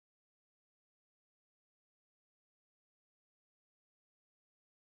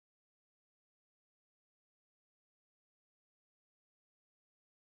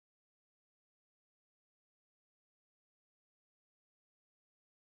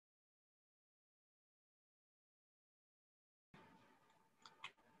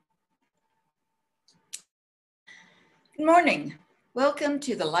Good morning. Welcome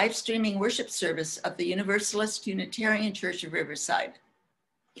to the live streaming worship service of the Universalist Unitarian Church of Riverside.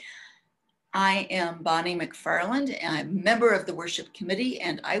 I am Bonnie McFarland, and I'm a member of the worship committee,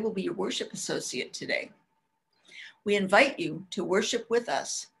 and I will be your worship associate today. We invite you to worship with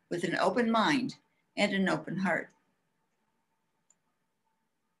us with an open mind and an open heart.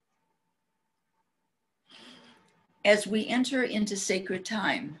 As we enter into sacred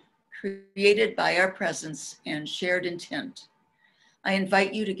time, created by our presence and shared intent, I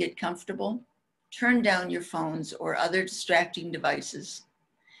invite you to get comfortable, turn down your phones or other distracting devices.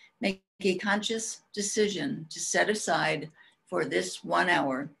 Make a conscious decision to set aside for this 1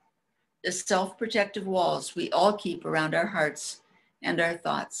 hour the self-protective walls we all keep around our hearts and our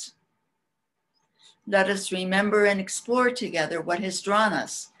thoughts. Let us remember and explore together what has drawn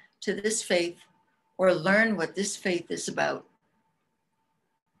us to this faith, or learn what this faith is about,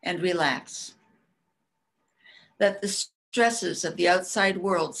 and relax. Let the stresses of the outside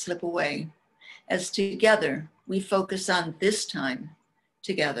world slip away as together we focus on this time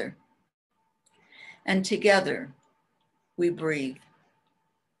together. And together we breathe.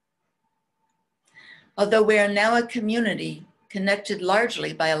 Although we are now a community connected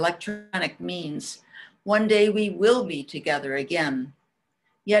largely by electronic means, one day we will be together again.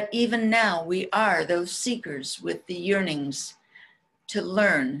 Yet even now we are those seekers with the yearnings to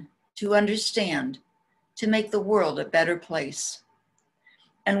learn, to understand, to make the world a better place,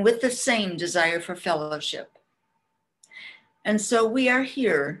 and with the same desire for fellowship. And so we are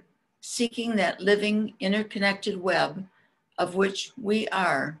here seeking that living, interconnected web of which we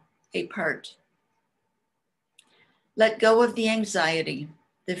are a part. Let go of the anxiety,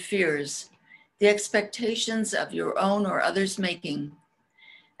 the fears, the expectations of your own or others' making,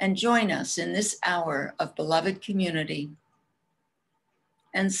 and join us in this hour of beloved community.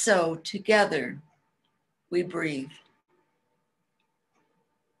 And so together we breathe.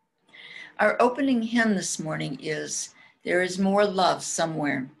 Our opening hymn this morning is "There is More Love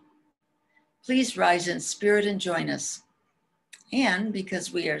Somewhere." Please rise in spirit and join us. And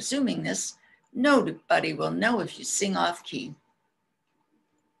because we are Zooming this, nobody will know if you sing off key.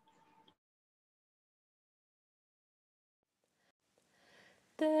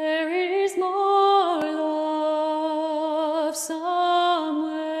 There is more love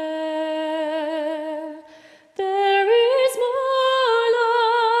somewhere. There is more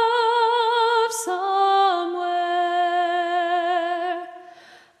love somewhere.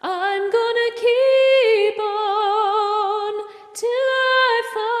 I'm gonna keep on till I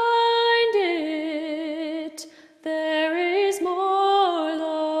find it. There is more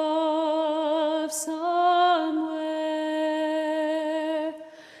love somewhere.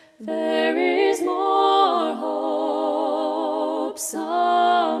 There is more hope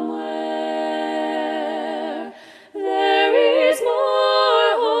somewhere. There is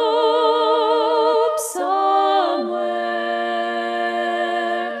more hope somewhere.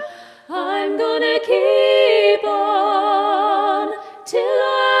 I'm gonna keep on till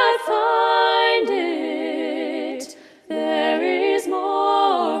I find it. There is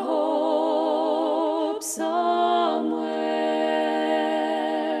more hope somewhere.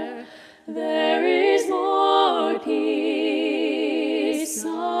 There is more peace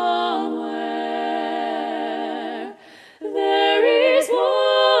somewhere. There is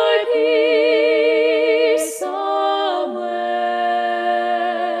more peace somewhere.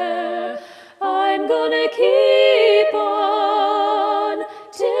 I'm gonna keep on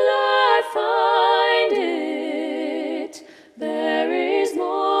till I find it. There is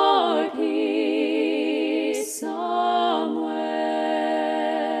more peace somewhere.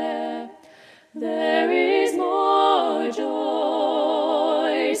 There is more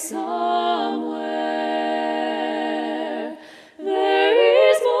joy somewhere. There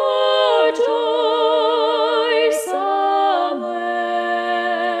is more joy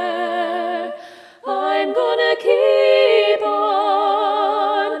somewhere. I'm gonna keep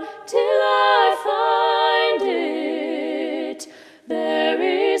on till I find it. There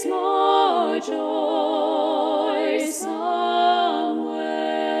is more joy somewhere.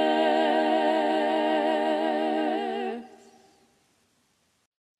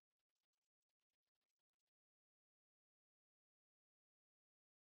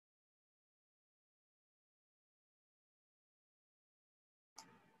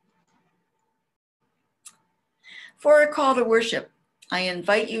 For a call to worship, I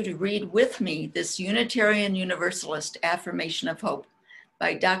invite you to read with me this Unitarian Universalist Affirmation of Hope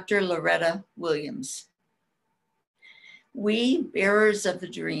by Dr. Loretta Williams. We, bearers of the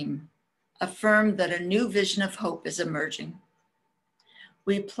dream, affirm that a new vision of hope is emerging.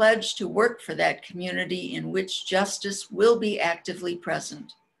 We pledge to work for that community in which justice will be actively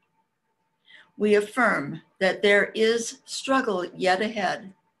present. We affirm that there is struggle yet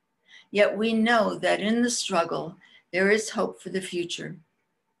ahead, yet we know that in the struggle, there is hope for the future.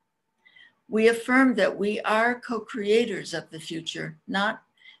 We affirm that we are co-creators of the future, not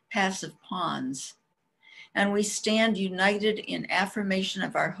passive pawns. And we stand united in affirmation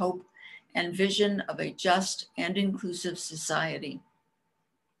of our hope and vision of a just and inclusive society.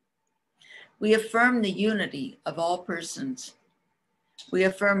 We affirm the unity of all persons. We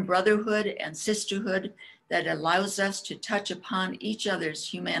affirm brotherhood and sisterhood that allows us to touch upon each other's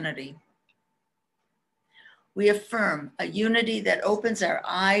humanity. We affirm a unity that opens our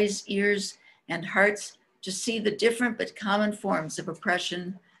eyes, ears, and hearts to see the different but common forms of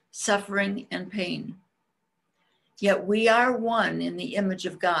oppression, suffering, and pain. Yet we are one in the image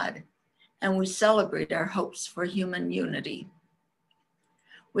of God, and we celebrate our hopes for human unity.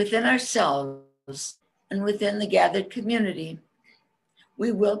 Within ourselves and within the gathered community,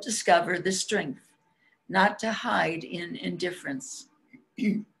 we will discover the strength not to hide in indifference.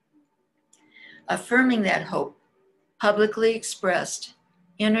 Affirming that hope, publicly expressed,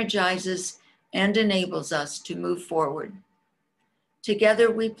 energizes and enables us to move forward.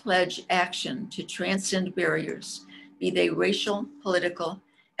 Together we pledge action to transcend barriers, be they racial, political,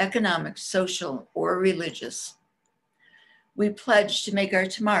 economic, social, or religious. We pledge to make our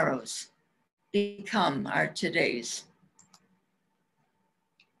tomorrows become our todays.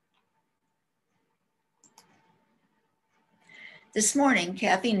 This morning,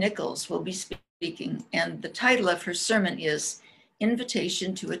 Cathy Nicles will be speaking, and the title of her sermon is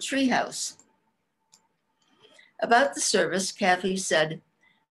Invitation to a Treehouse. About the service, Cathy said,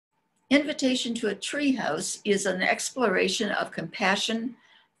 Invitation to a Treehouse is an exploration of compassion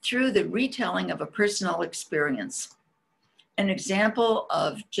through the retelling of a personal experience, an example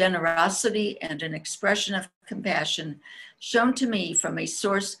of generosity and an expression of compassion shown to me from a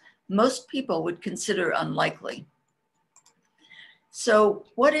source most people would consider unlikely. So,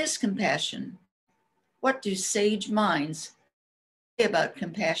 what is compassion? What do sage minds say about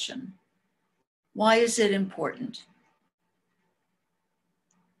compassion? Why is it important?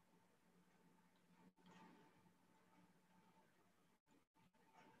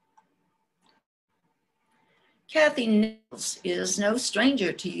 Cathy Nicles is no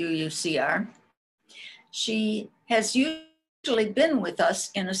stranger to UUCR. She has usually been with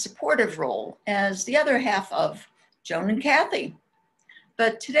us in a supportive role as the other half of Joan and Cathy.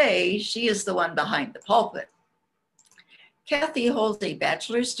 But today, she is the one behind the pulpit. Cathy holds a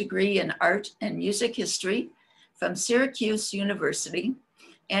bachelor's degree in art and music history from Syracuse University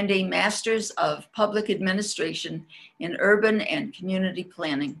and a master's of public administration in urban and community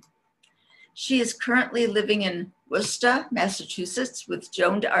planning. She is currently living in Worcester, Massachusetts with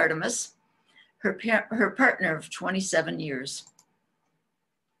Joan Artemis, her partner of 27 years.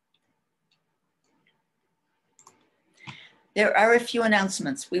 There are a few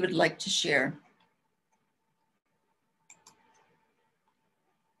announcements we would like to share.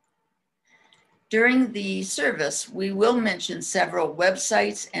 During the service, we will mention several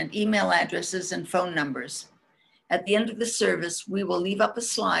websites and email addresses and phone numbers. At the end of the service, we will leave up a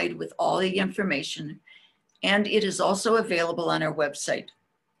slide with all the information, and it is also available on our website.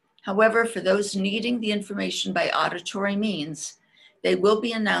 However, for those needing the information by auditory means, they will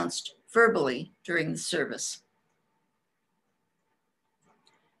be announced verbally during the service.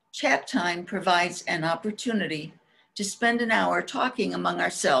 Chat time provides an opportunity to spend an hour talking among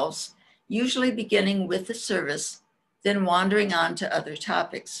ourselves, usually beginning with the service, then wandering on to other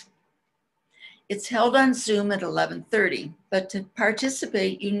topics. It's held on Zoom at 11:30, but to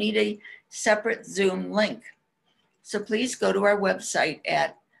participate, you need a separate Zoom link. So please go to our website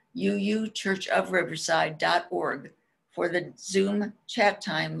at uuchurchofriverside.org for the Zoom chat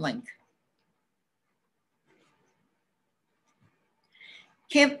time link.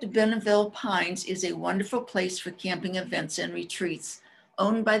 Camp de Benneville Pines is a wonderful place for camping events and retreats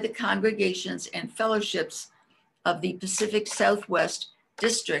owned by the congregations and fellowships of the Pacific Southwest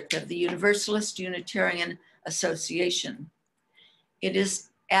District of the Universalist Unitarian Association. It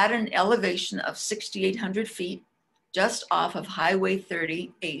is at an elevation of 6,800 feet, just off of Highway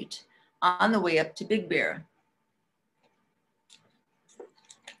 38 on the way up to Big Bear.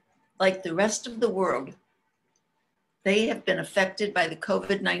 Like the rest of the world, they have been affected by the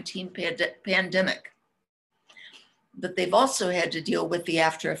COVID-19 pandemic, but they've also had to deal with the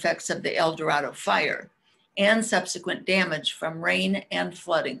after effects of the El Dorado fire and subsequent damage from rain and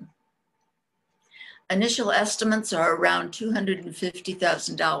flooding. Initial estimates are around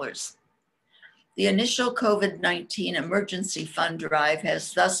 $250,000. The initial COVID-19 Emergency Fund Drive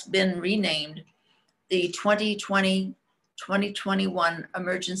has thus been renamed the 2020-2021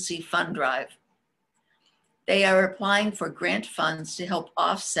 Emergency Fund Drive. They are applying for grant funds to help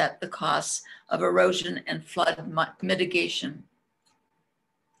offset the costs of erosion and flood mitigation.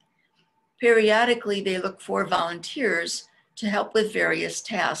 Periodically, they look for volunteers to help with various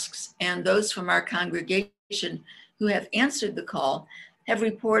tasks, and those from our congregation who have answered the call have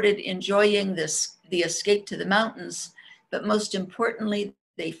reported enjoying the escape to the mountains, but most importantly,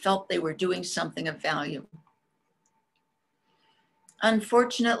 they felt they were doing something of value.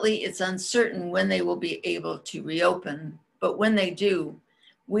 Unfortunately, it's uncertain when they will be able to reopen, but when they do,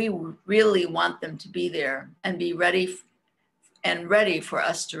 we really want them to be there and be ready for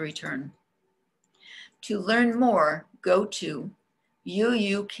us to return. To learn more, go to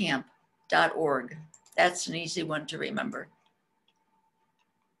uucamp.org. That's an easy one to remember.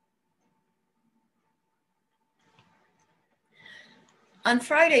 On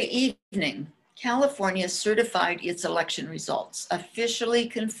Friday evening, California certified its election results, officially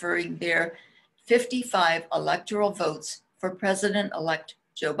conferring their 55 electoral votes for President-elect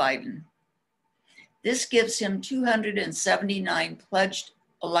Joe Biden. This gives him 279 pledged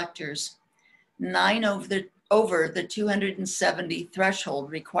electors, 9 over the 270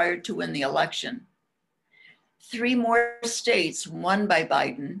 threshold required to win the election. 3 more states won by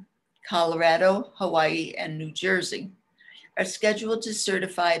Biden, Colorado, Hawaii, and New Jersey, are scheduled to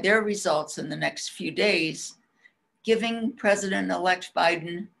certify their results in the next few days, giving President-elect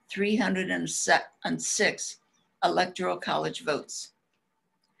Biden 306 electoral college votes.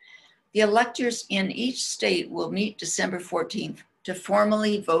 The electors in each state will meet December 14th to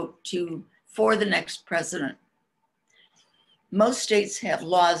formally vote for the next president. Most states have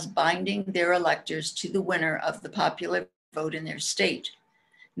laws binding their electors to the winner of the popular vote in their state,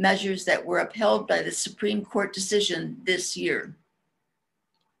 measures that were upheld by the Supreme Court decision this year.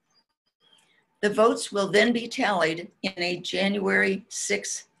 The votes will then be tallied in a January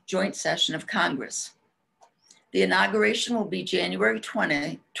 6th joint session of Congress. The inauguration will be January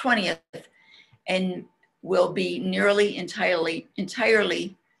 20th and will be nearly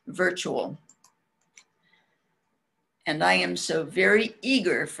entirely virtual. And I am so very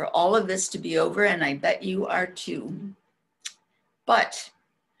eager for all of this to be over, and I bet you are too. But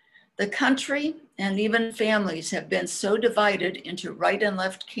the country and even families have been so divided into right and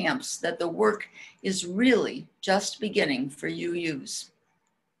left camps that the work is really just beginning for UUs.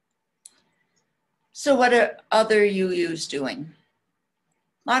 So what are other UUs doing?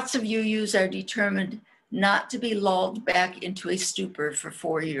 Lots of UUs are determined not to be lulled back into a stupor for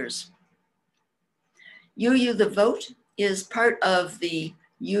 4 years. UU The Vote is part of the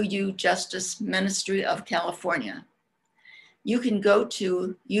UU Justice Ministry of California. You can go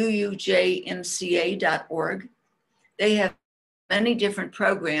to uujmca.org. They have many different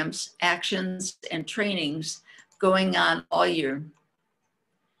programs, actions, and trainings going on all year.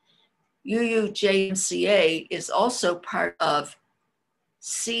 UUJMCA is also part of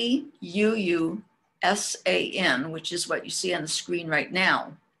CUUSAN, which is what you see on the screen right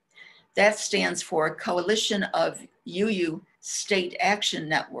now. That stands for Coalition of UU State Action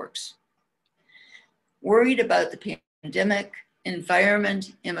Networks. Worried about the pandemic,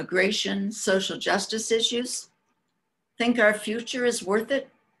 environment, immigration, social justice issues? Think our future is worth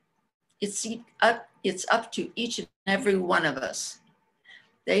it? It's up to each and every one of us.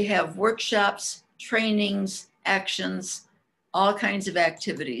 They have workshops, trainings, actions, all kinds of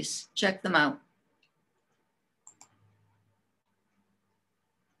activities. Check them out.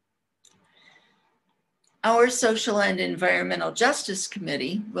 Our Social and Environmental Justice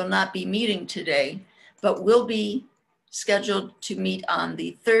Committee will not be meeting today, but will be scheduled to meet on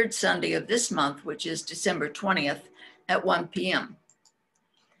the 3rd Sunday of this month, which is December 20th at 1 p.m.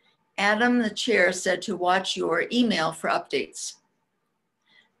 Adam, the chair, said to watch your email for updates.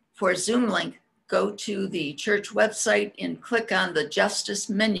 For Zoom link, go to the church website and click on the Justice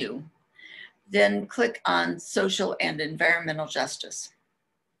menu, then click on Social and Environmental Justice.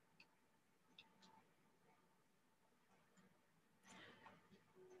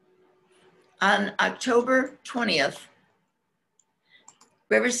 On October 20th,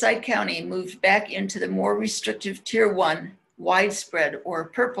 Riverside County moved back into the more restrictive Tier 1 widespread or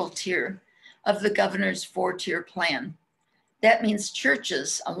purple tier of the governor's 4-tier plan. That means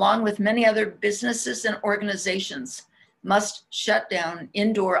churches, along with many other businesses and organizations, must shut down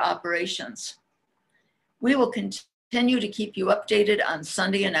indoor operations. We will continue to keep you updated on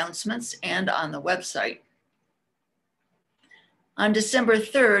Sunday announcements and on the website. On December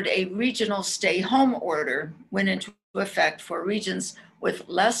 3rd, a regional stay-home order went into effect for regions with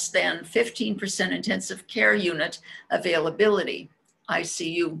less than 15% intensive care unit availability,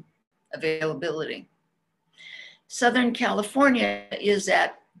 ICU availability. Southern California is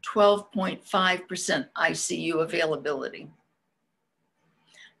at 12.5% ICU availability.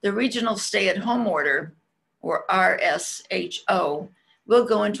 The regional stay-at-home order, or RSHO, will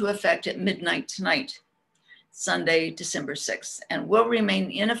go into effect at midnight tonight, Sunday, December 6th, and will remain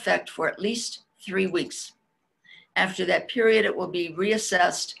in effect for at least 3 weeks. After that period, it will be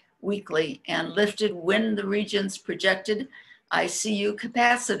reassessed weekly and lifted when the region's projected ICU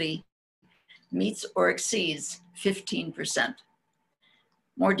capacity meets or exceeds 15%.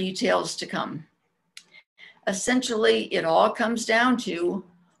 More details to come. Essentially, it all comes down to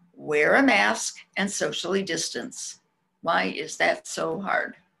wear a mask and socially distance. Why is that so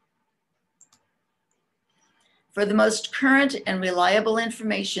hard? For the most current and reliable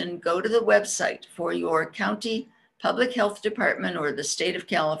information, go to the website for your county public health department or the state of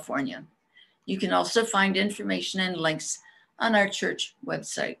California. You can also find information and links on our church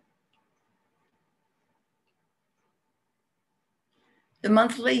website. The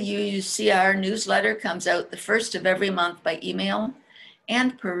monthly UUCR newsletter comes out the first of every month by email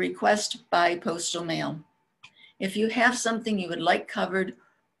and per request by postal mail. If you have something you would like covered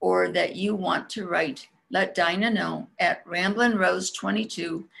or that you want to write, let Dinah know at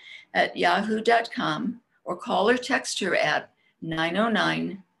ramblinrose22@yahoo.com or call or text her at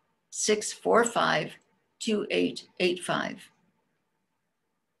 909-645-2885.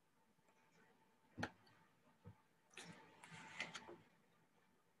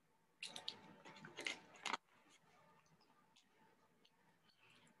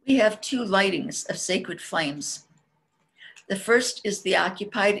 We have 2 lightings of sacred flames. The first is the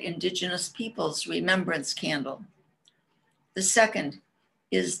occupied Indigenous peoples remembrance candle. The second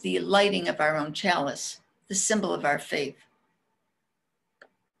is the lighting of our own chalice, the symbol of our faith.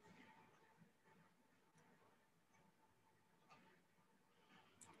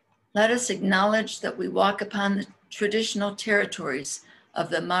 Let us acknowledge that we walk upon the traditional territories of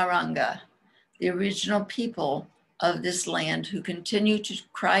the Maranga, the original people of this land who continue to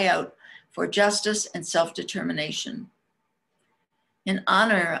cry out for justice and self-determination. In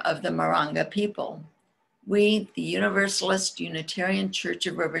honor of the Maranga people, we, the Universalist Unitarian Church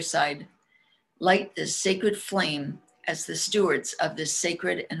of Riverside, light this sacred flame as the stewards of this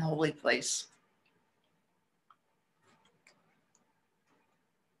sacred and holy place.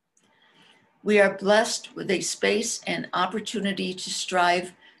 We are blessed with a space and opportunity to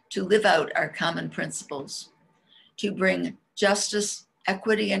strive to live out our common principles, to bring justice,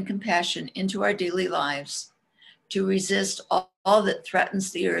 equity, and compassion into our daily lives, to resist all that threatens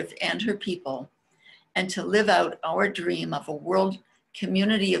the earth and her people, and to live out our dream of a world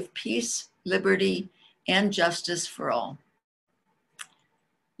community of peace, liberty, and justice for all.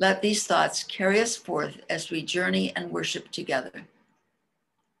 Let these thoughts carry us forth as we journey and worship together.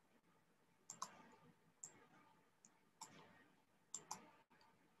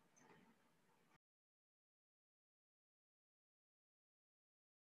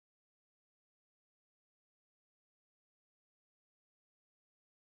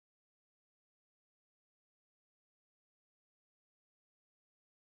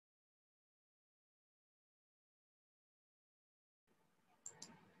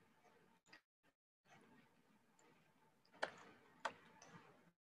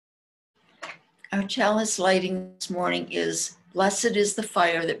 Our chalice lighting this morning is Blessed is the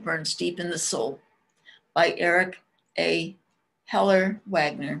Fire That Burns Deep in the Soul by Eric A. Heller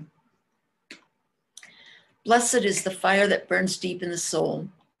Wagner. Blessed is the fire that burns deep in the soul.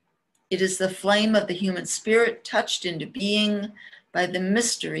 It is the flame of the human spirit touched into being by the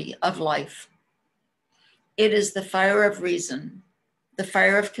mystery of life. It is the fire of reason, the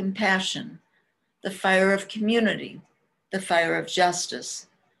fire of compassion, the fire of community, the fire of justice,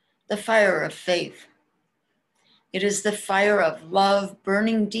 the fire of faith. It is the fire of love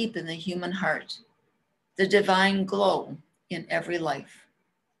burning deep in the human heart, the divine glow in every life.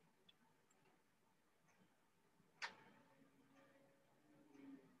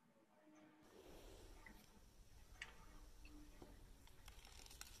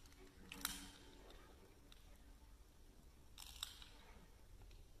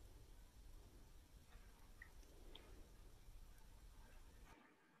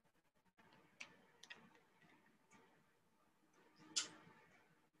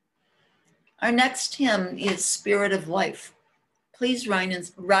 Our next hymn is Spirit of Life. Please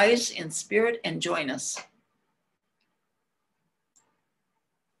rise in spirit and join us.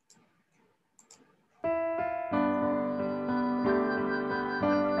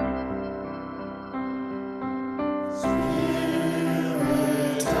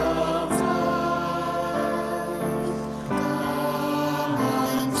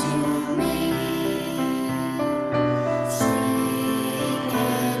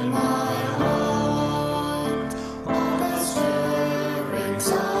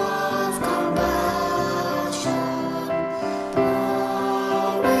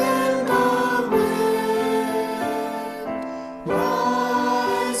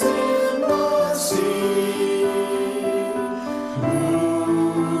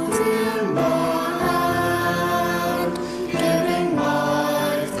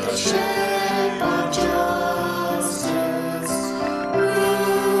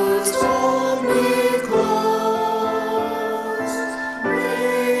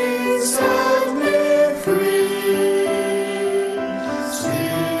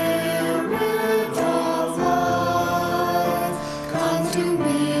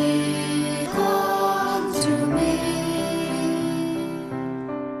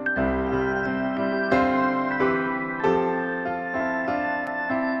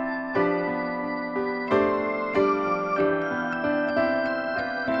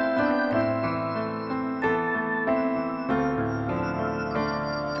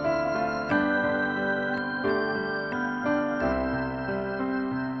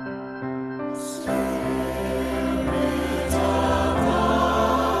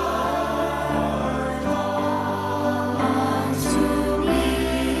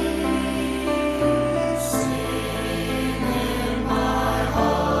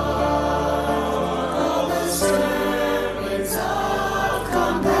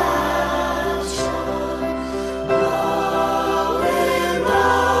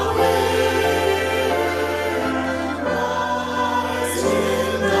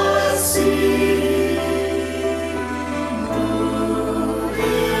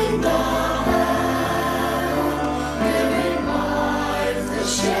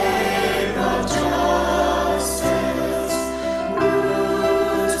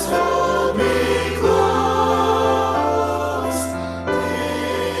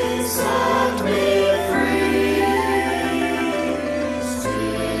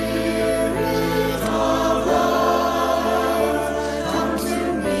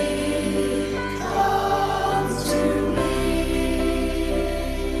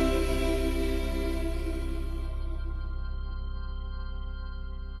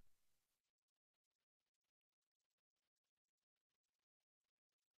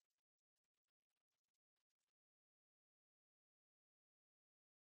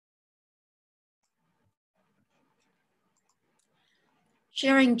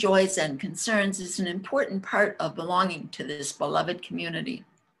 Sharing joys and concerns is an important part of belonging to this beloved community.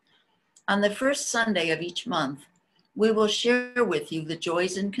 On the first Sunday of each month, we will share with you the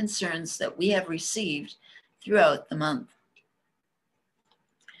joys and concerns that we have received throughout the month.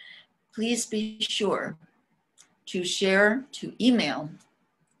 Please be sure to share, to email,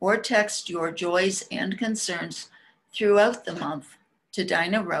 or text your joys and concerns throughout the month to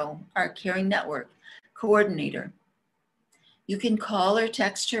Dinah Rowe, our Caring Network coordinator. You can call or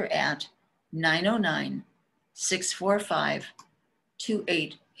text her at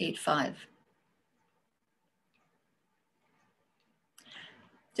 909-645-2885.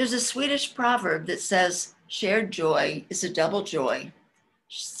 There's a Swedish proverb that says, shared joy is a double joy.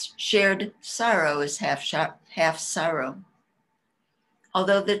 Shared sorrow is half sorrow.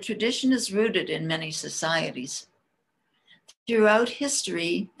 Although the tradition is rooted in many societies, throughout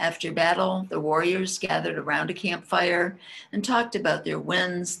history, after battle, the warriors gathered around a campfire and talked about their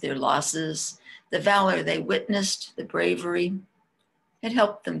wins, their losses, the valor they witnessed, the bravery. It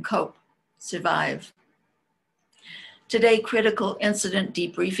helped them cope, survive. Today, critical incident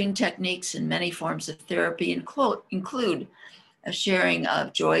debriefing techniques and many forms of therapy include a sharing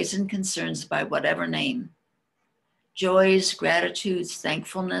of joys and concerns by whatever name. Joys, gratitudes,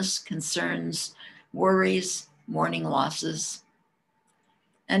 thankfulness, concerns, worries, mourning losses.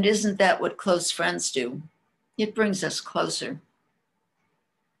 And isn't that what close friends do? It brings us closer.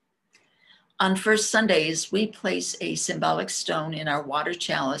 On first Sundays, we place a symbolic stone in our water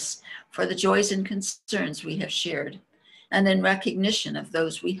chalice for the joys and concerns we have shared, and in recognition of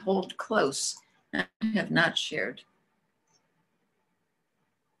those we hold close and have not shared.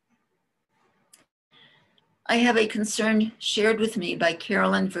 I have a concern shared with me by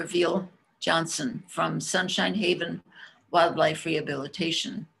Carolyn Verveil Johnson from Sunshine Haven Wildlife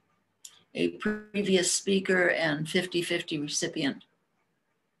Rehabilitation, a previous speaker and 50-50 recipient.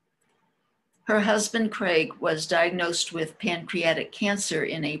 Her husband, Craig, was diagnosed with pancreatic cancer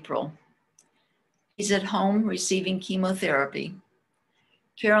in April. He's at home receiving chemotherapy.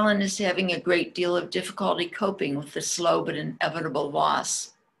 Carolyn is having a great deal of difficulty coping with the slow but inevitable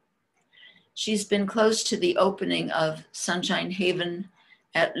loss. She's been close to the opening of Sunshine Haven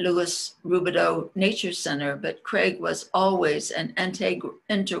at Louis Rubidoux Nature Center, but Craig was always an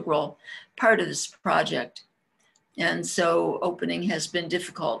integral part of this project. And so opening has been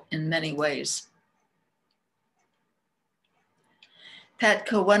difficult in many ways. Pat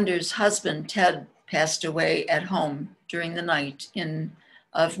Cowunder's husband, Ted, passed away at home during the night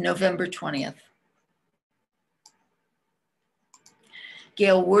of November 20th.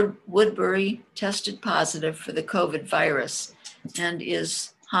 Gail Woodbury tested positive for the COVID virus and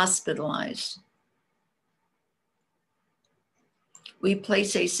is hospitalized. We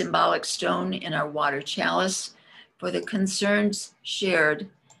place a symbolic stone in our water chalice for the concerns shared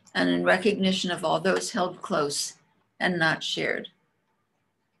and in recognition of all those held close and not shared.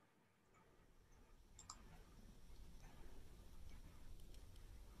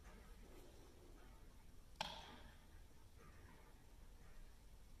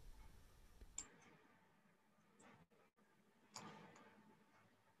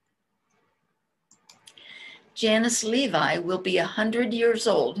 Janice Levi will be 100 years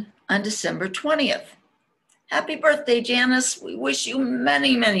old on December 20th. Happy birthday, Janice. We wish you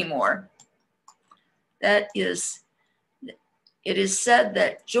many, many more. It is said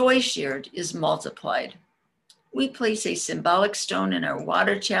that joy shared is multiplied. We place a symbolic stone in our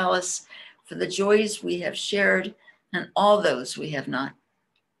water chalice for the joys we have shared and all those we have not.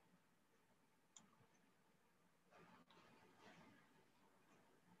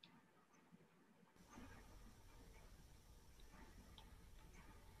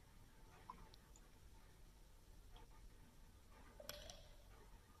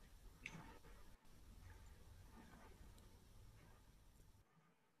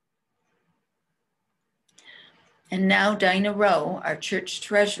 And now Dinah Rowe, our church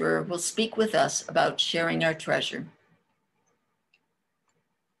treasurer, will speak with us about sharing our treasure.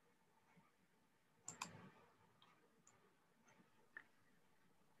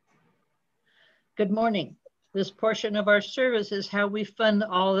 Good morning. This portion of our service is how we fund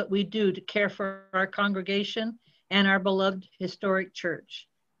all that we do to care for our congregation and our beloved historic church,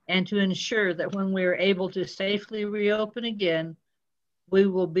 and to ensure that when we are able to safely reopen again, we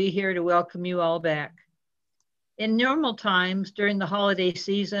will be here to welcome you all back. In normal times, during the holiday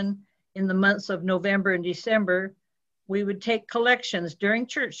season, in the months of November and December, we would take collections during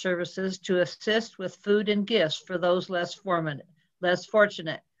church services to assist with food and gifts for those less fortunate.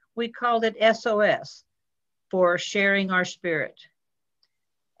 We called it SOS, for sharing our spirit.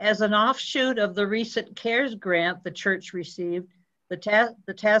 As an offshoot of the recent CARES grant the church received,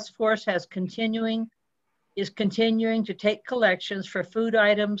 The task force is continuing to take collections for food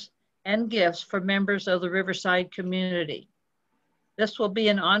items and gifts for members of the Riverside community. This will be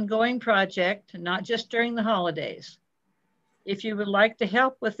an ongoing project, not just during the holidays. If you would like to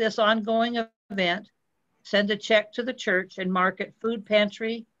help with this ongoing event, send a check to the church and mark it food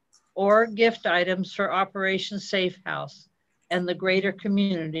pantry or gift items for Operation Safe House and the greater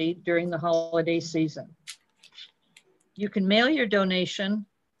community during the holiday season. You can mail your donation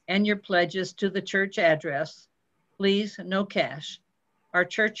and your pledges to the church address. Please, no cash. Our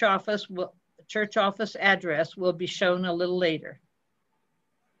church office address will be shown a little later.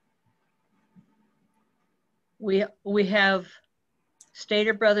 We have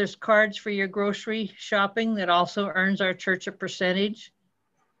Stater Brothers cards for your grocery shopping that also earns our church a percentage.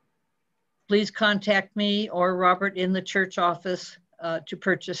 Please contact me or Robert in the church office to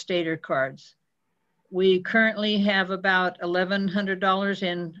purchase Stater cards. We currently have about $1,100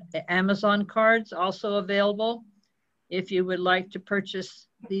 in Amazon cards also available. If you would like to purchase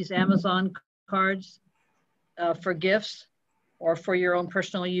these Amazon cards for gifts or for your own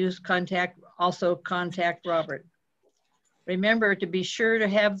personal use, contact Robert. Remember to be sure to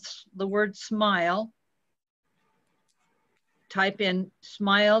have the word smile. Type in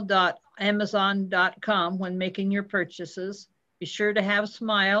smile.amazon.com when making your purchases. Be sure to have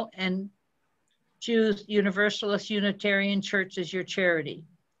smile and choose Universalist Unitarian Church as your charity.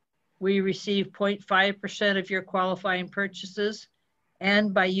 We receive 0.5% of your qualifying purchases,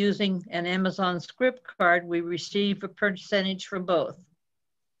 and by using an Amazon script card, we receive a percentage from both.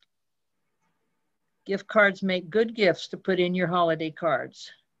 Gift cards make good gifts to put in your holiday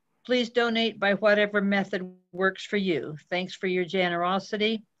cards. Please donate by whatever method works for you. Thanks for your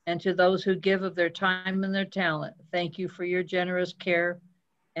generosity, and to those who give of their time and their talent, thank you for your generous care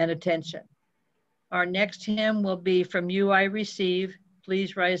and attention. Our next hymn will be From You I Receive.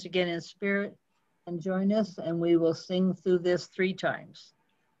 Please rise again in spirit and join us, and we will sing through this 3 times.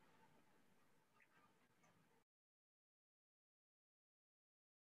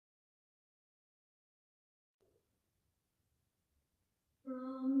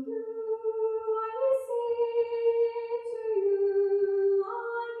 From you I receive, to you I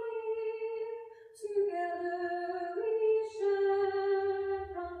give, together we share,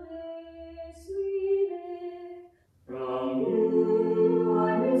 from this we live. From you I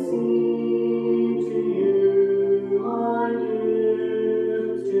receive, to you I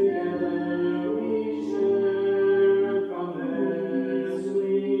give, together we share, from this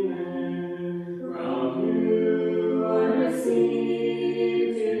we live. From you I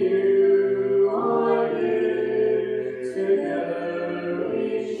receive, to you I give, together we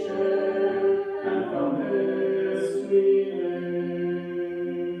share, and from this we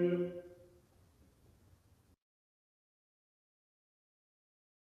live.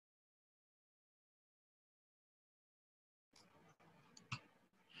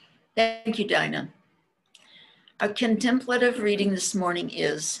 Thank you, Dinah. Our contemplative reading this morning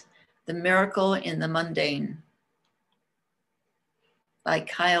is The Miracle in the Mundane by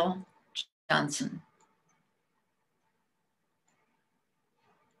Kyle Johnson.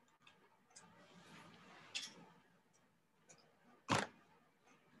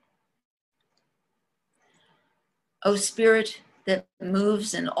 O Spirit that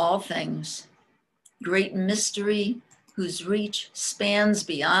moves in all things, great mystery whose reach spans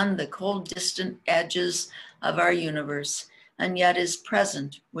beyond the cold, distant edges of our universe, and yet is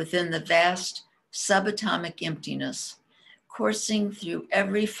present within the vast subatomic emptiness, coursing through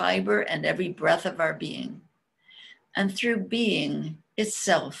every fiber and every breath of our being, and through being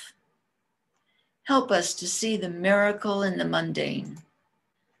itself. Help us to see the miracle in the mundane,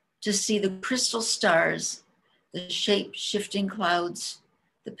 to see the crystal stars, the shape-shifting clouds,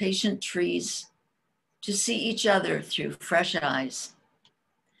 the patient trees, to see each other through fresh eyes.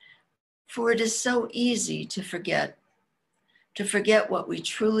 For it is so easy to forget what we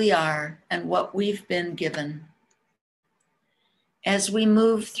truly are and what we've been given. As we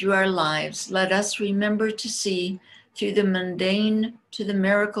move through our lives, let us remember to see through the mundane to the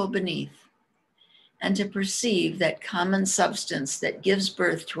miracle beneath, and to perceive that common substance that gives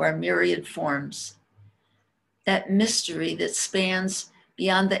birth to our myriad forms, that mystery that spans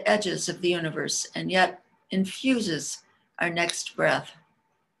beyond the edges of the universe and yet infuses our next breath.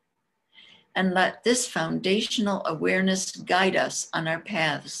 And let this foundational awareness guide us on our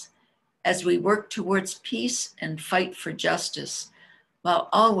paths as we work towards peace and fight for justice, while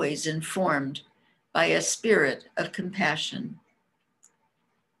always informed by a spirit of compassion.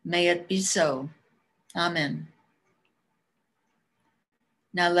 May it be so. Amen.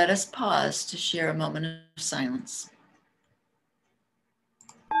 Now let us pause to share a moment of silence.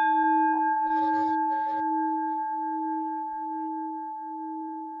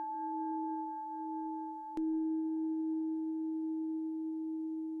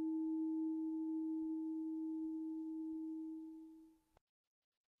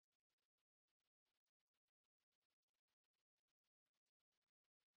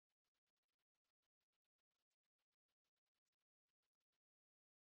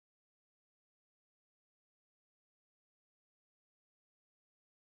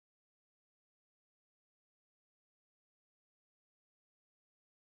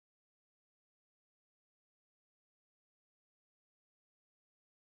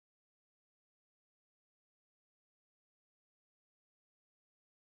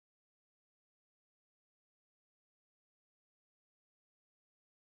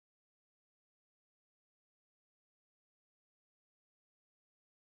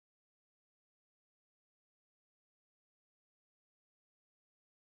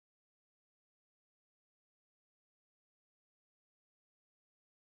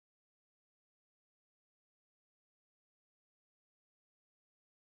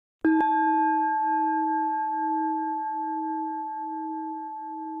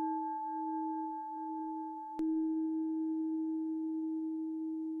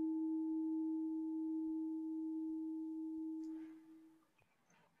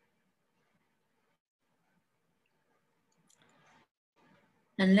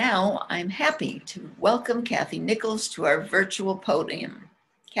 And now I'm happy to welcome Cathy Nicles to our virtual podium.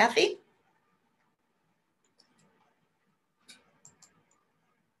 Cathy?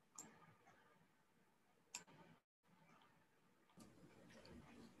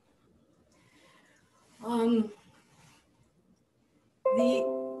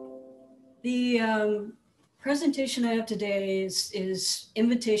 The presentation I have today is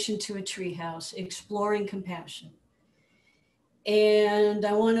Invitation to a Treehouse, Exploring Compassion. And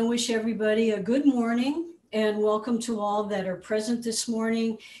I want to wish everybody a good morning and welcome to all that are present this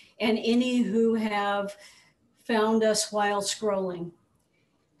morning and any who have found us while scrolling.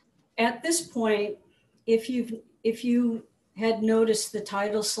 At this point, if you had noticed the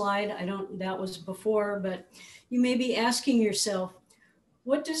title slide, that was before, but you may be asking yourself,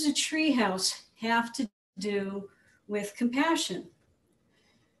 what does a treehouse have to do with compassion?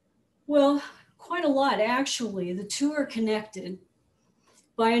 Well, quite a lot, actually. The two are connected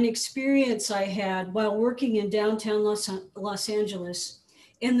by an experience I had while working in downtown Los Angeles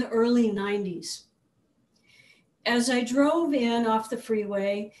in the early 90s. As I drove in off the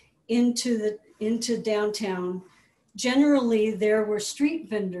freeway into downtown, generally there were street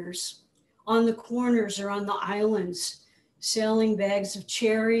vendors on the corners or on the islands selling bags of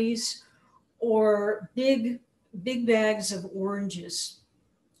cherries or big bags of oranges.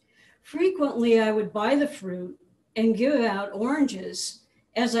 Frequently, I would buy the fruit and give out oranges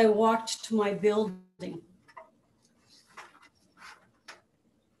as I walked to my building.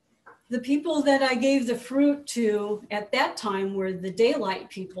 The people that I gave the fruit to at that time were the daylight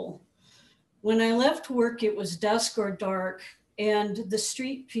people. When I left work, it was dusk or dark, and the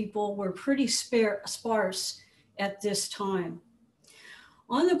street people were pretty sparse at this time.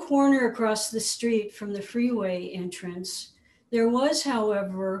 On the corner across the street from the freeway entrance, there was,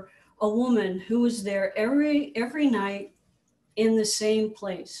 however, a woman who was there every night in the same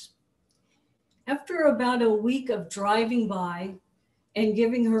place. After about a week of driving by and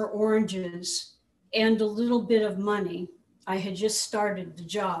giving her oranges and a little bit of money, I had just started the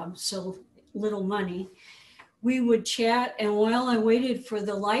job, so little money, we would chat, and while I waited for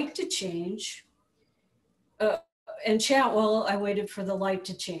the light to change,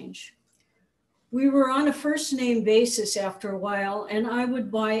 We were on a first name basis after a while, and I would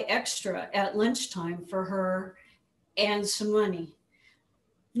buy extra at lunchtime for her and some money.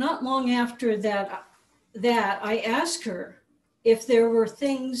 Not long after that I asked her if there were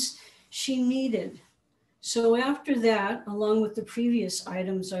things she needed. So after that, along with the previous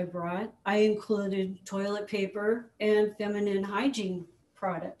items I brought, I included toilet paper and feminine hygiene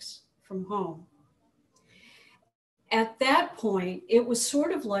products from home. At that point, it was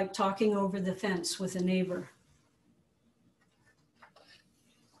sort of like talking over the fence with a neighbor.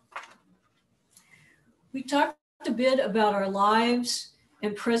 We talked a bit about our lives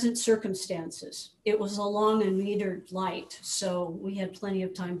and present circumstances. It was a long and metered light, so we had plenty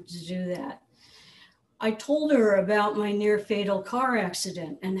of time to do that. I told her about my near fatal car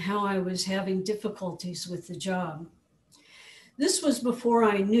accident and how I was having difficulties with the job. This was before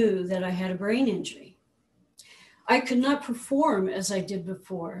I knew that I had a brain injury. I could not perform as I did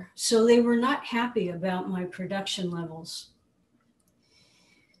before, so they were not happy about my production levels.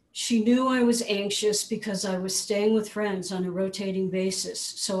 She knew I was anxious because I was staying with friends on a rotating basis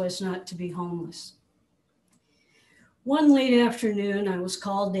so as not to be homeless. One late afternoon, I was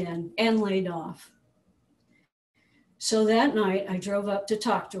called in and laid off. So that night, I drove up to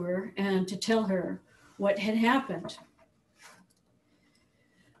talk to her and to tell her what had happened.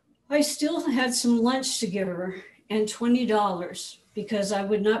 I still had some lunch to give her and $20 because I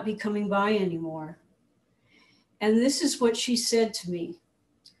would not be coming by anymore. And this is what she said to me.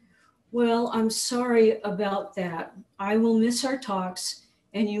 Well, I'm sorry about that. I will miss our talks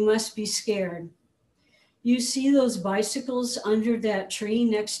and you must be scared. You see those bicycles under that tree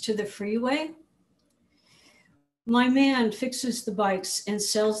next to the freeway? My man fixes the bikes and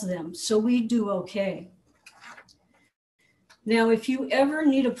sells them, so we do okay. Now, if you ever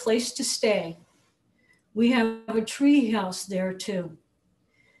need a place to stay, we have a tree house there too.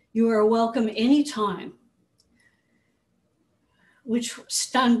 You are welcome anytime, which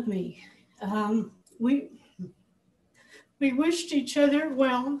stunned me. We wished each other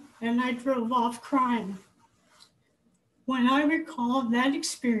well, and I drove off crying. When I recall that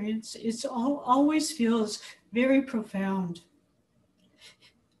experience, it always feels very profound.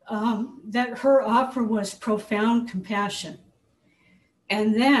 That her offer was profound compassion.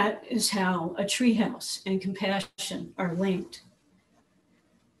 And that is how a treehouse and compassion are linked.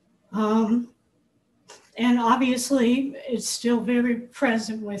 And obviously, it's still very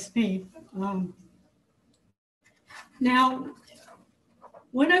present with me. Now,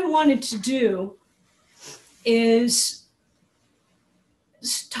 what I wanted to do is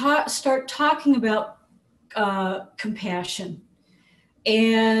start talking about compassion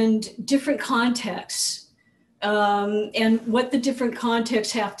and different contexts, and what the different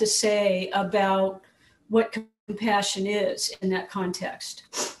contexts have to say about what compassion is in that context.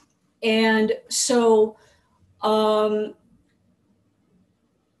 And so, for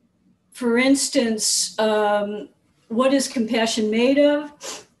instance, what is compassion made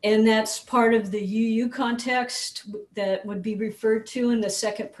of? And that's part of the UU context that would be referred to in the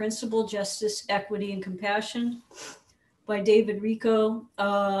second principle, justice, equity, and compassion, by David Rico.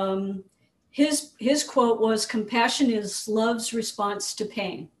 His quote was, "Compassion is love's response to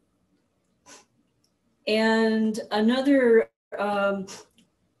pain." And another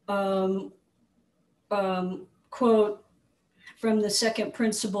quote from the second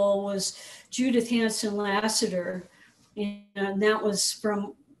principle was Judith Hanson Lassiter, and that was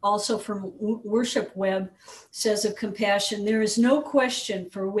also from Worship Web, says of compassion, "There is no question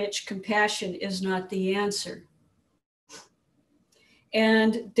for which compassion is not the answer."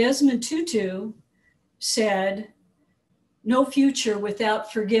 And Desmond Tutu said, "No future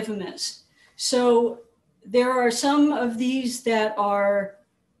without forgiveness." So there are some of these that are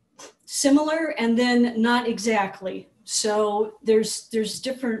similar and then not exactly. So there's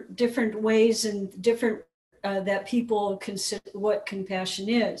different ways and different that people consider what compassion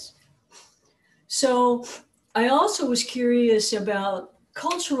is. So I also was curious about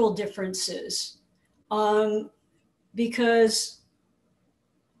cultural differences, because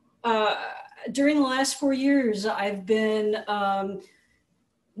during the last 4 years, I've been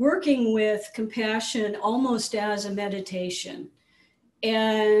working with compassion almost as a meditation.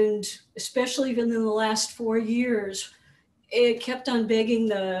 And especially even in the last 4 years, it kept on begging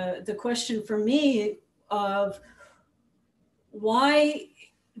the question for me of why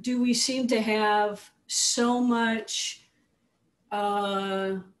do we seem to have so much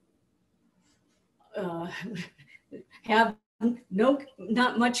have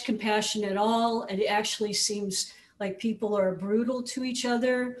not much compassion at all, and it actually seems like people are brutal to each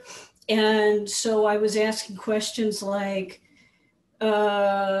other. And so I was asking questions like,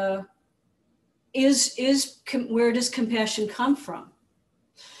 where does compassion come from?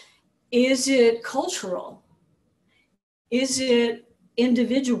 Is it cultural? Is it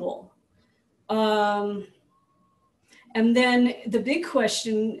individual? And then the big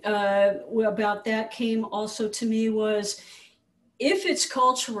question about that came also to me was, if it's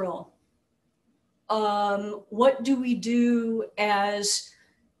cultural, what do we do as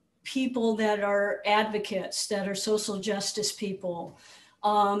people that are advocates, that are social justice people?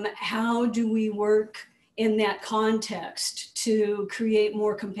 How do we work in that context to create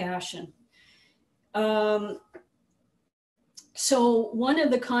more compassion? So one of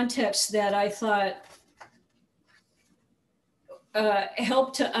the contexts that I thought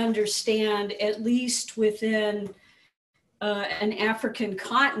helped to understand, at least within an African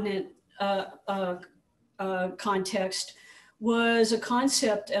continent context, was a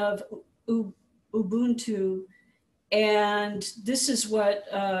concept of Ubuntu. And this is what,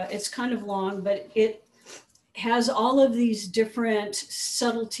 it's kind of long, but it has all of these different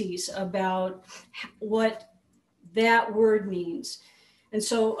subtleties about what that word means. And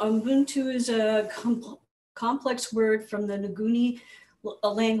so Ubuntu is a complex word from the Nguni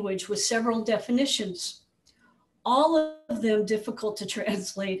language with several definitions, all of them difficult to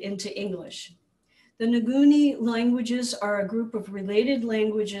translate into English. The Nguni languages are a group of related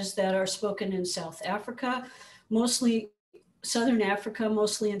languages that are spoken in South Africa, mostly Southern Africa,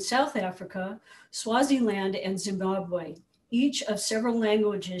 mostly in South Africa, Swaziland, and Zimbabwe. Each of several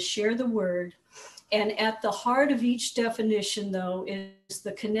languages share the word, and at the heart of each definition, though, is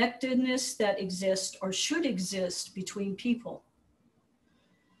the connectedness that exists or should exist between people.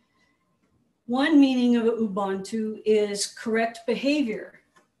 One meaning of Ubuntu is correct behavior,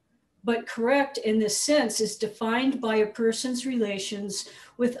 but correct in this sense is defined by a person's relations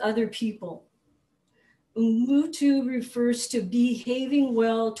with other people. Ubuntu refers to behaving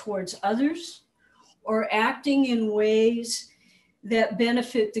well towards others or acting in ways that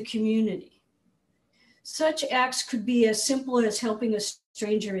benefit the community. Such acts could be as simple as helping a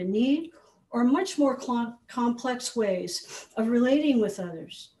stranger in need, or much more complex ways of relating with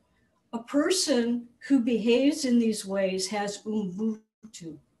others. A person who behaves in these ways has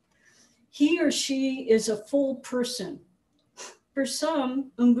Ubuntu. He or she is a full person. For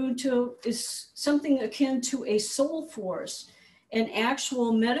some, Ubuntu is something akin to a soul force, an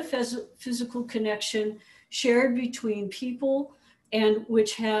actual metaphysical connection shared between people and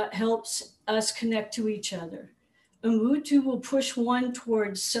which helps us connect to each other. Ubuntu will push one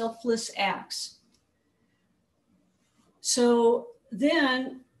towards selfless acts. So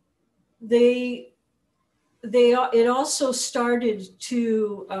then it also started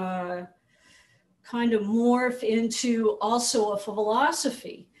to kind of morph into also a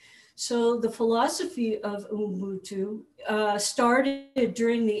philosophy. So the philosophy of Ubuntu started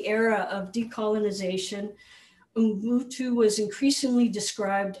during the era of decolonization. Ubuntu was increasingly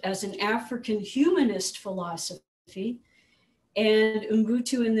described as an African humanist philosophy. And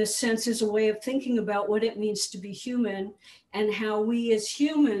Ubuntu in this sense is a way of thinking about what it means to be human and how we as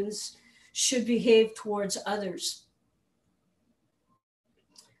humans should behave towards others.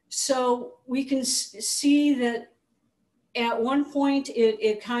 So we can see that at one point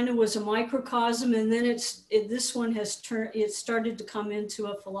it kind of was a microcosm, and then this one has it started to come into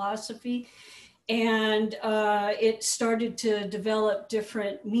a philosophy, and it started to develop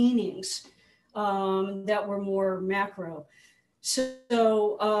different meanings that were more macro. So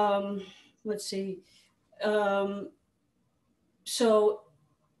let's see.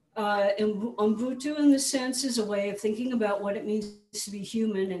 Ubuntu in the sense is a way of thinking about what it means to be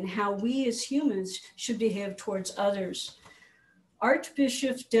human and how we as humans should behave towards others.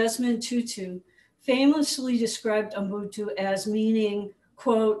 Archbishop Desmond Tutu famously described Ubuntu as meaning,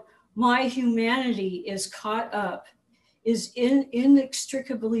 quote, "My humanity is caught up, is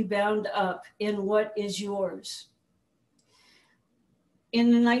inextricably bound up in what is yours." In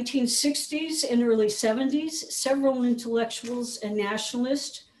the 1960s and early 70s, several intellectuals and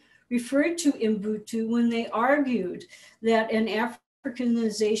nationalists referred to Ubuntu when they argued that an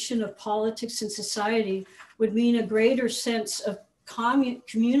Africanization of politics and society would mean a greater sense of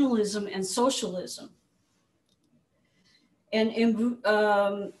communalism and socialism. And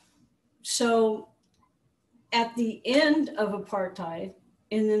so at the end of apartheid,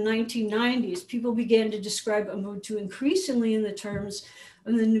 in the 1990s, people began to describe Ubuntu increasingly in the terms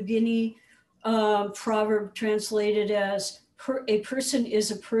of the New Guinea proverb translated as a person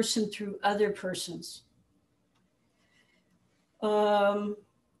is a person through other persons.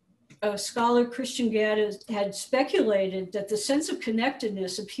 A scholar, Christian Gadd, had speculated that the sense of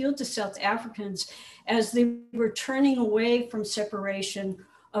connectedness appealed to South Africans as they were turning away from separation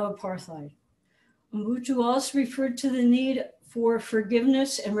of apartheid. Ubuntu also referred to the need for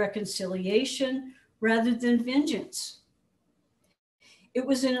forgiveness and reconciliation rather than vengeance. It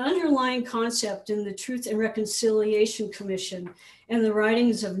was an underlying concept in the Truth and Reconciliation Commission and the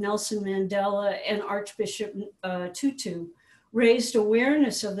writings of Nelson Mandela and Archbishop Tutu raised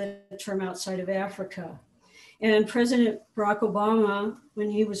awareness of the term outside of Africa. And President Barack Obama,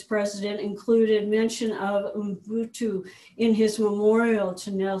 when he was president, included mention of Ubuntu in his memorial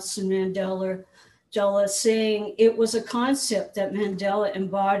to Nelson Mandela, saying it was a concept that Mandela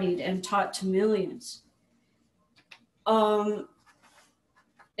embodied and taught to millions. And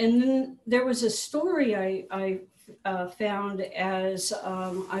then there was a story I found as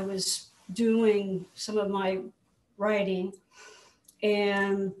I was doing some of my writing,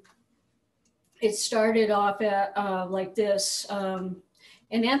 and it started off at, like this. An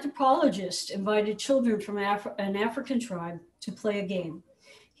anthropologist invited children from an African tribe to play a game.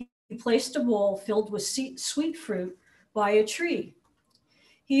 He placed a bowl filled with sweet fruit by a tree.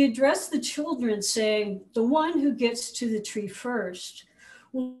 He addressed the children saying, "The one who gets to the tree first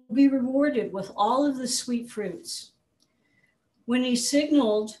will be rewarded with all of the sweet fruits." When he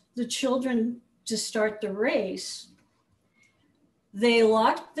signaled the children to start the race, they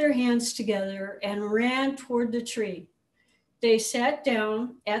locked their hands together and ran toward the tree. They sat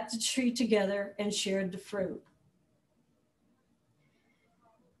down at the tree together and shared the fruit.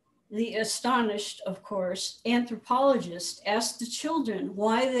 The astonished, of course, anthropologist asked the children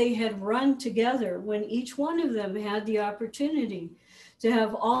why they had run together when each one of them had the opportunity to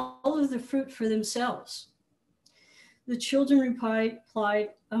have all of the fruit for themselves. The children replied,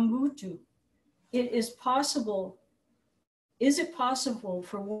 "Ubuntu, is it possible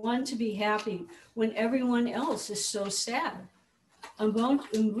for one to be happy when everyone else is so sad?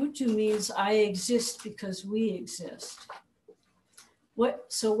 Ubuntu means I exist because we exist."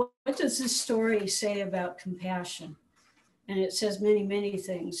 So what does this story say about compassion? And it says many, many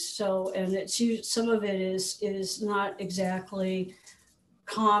things. So, and some of it is not exactly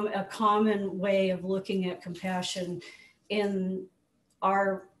a common way of looking at compassion in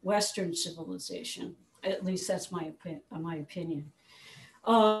our Western civilization. At least that's my opinion.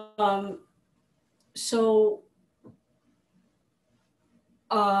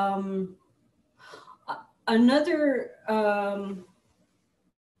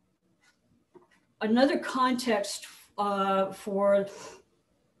 Another context for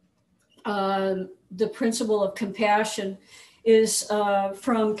the principle of compassion is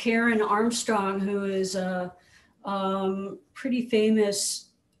from Karen Armstrong, who is a pretty famous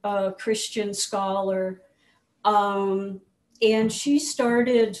Christian scholar. And she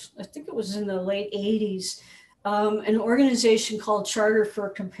started, I think it was in the late 80s, an organization called Charter for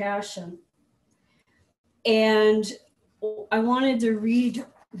Compassion. And I wanted to read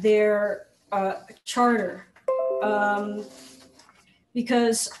their charter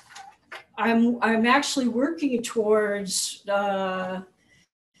because I'm actually working towards, well,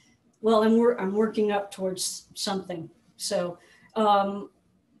 I'm working up towards something. So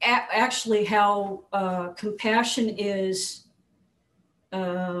actually how compassion is,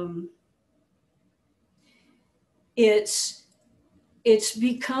 it's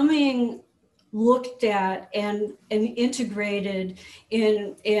becoming looked at and integrated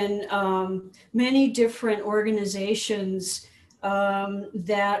in many different organizations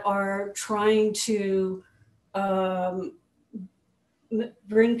that are trying to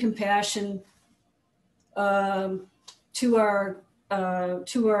bring compassion to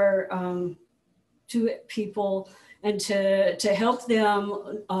people and to help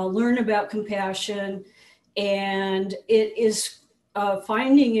them learn about compassion. And it is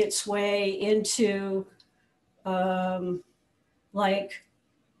finding its way into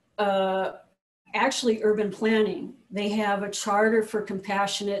actually urban planning. They have a charter for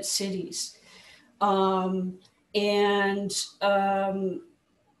compassionate cities. So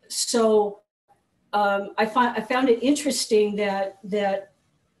I found it interesting that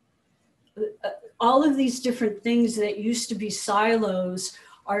all of these different things that used to be silos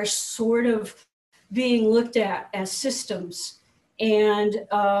are sort of being looked at as systems. And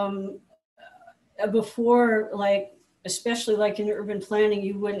before, like, especially like in urban planning,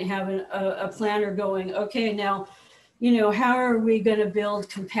 you wouldn't have a planner going, okay, now, you know, how are we going to build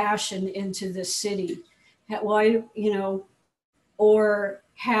compassion into the city? Why, you know, or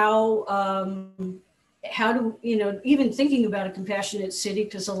how do, you know, even thinking about a compassionate city,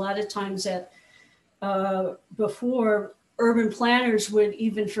 because a lot of times that before, urban planners would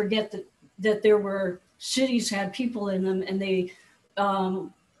even forget that there were cities had people in them, and they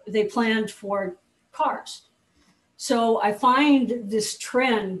planned for cars. So I find this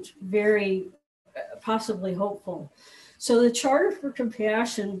trend very possibly hopeful. So the Charter for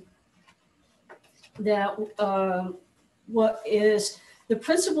Compassion, that what is the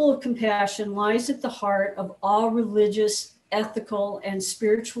principle of compassion lies at the heart of all religious, ethical, and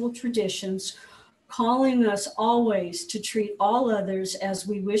spiritual traditions, calling us always to treat all others as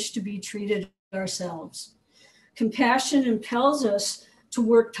we wish to be treated ourselves. Compassion impels us to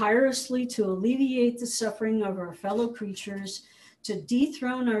work tirelessly to alleviate the suffering of our fellow creatures, to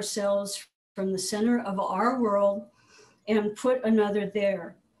dethrone ourselves from the center of our world and put another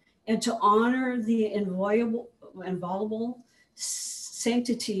there, and to honor the inviolable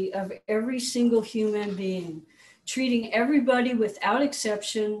sanctity of every single human being, treating everybody without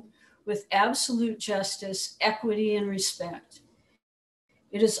exception with absolute justice, equity, and respect.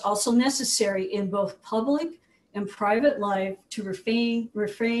 It is also necessary in both public and private life to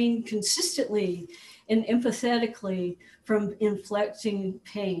refrain consistently and empathetically from inflicting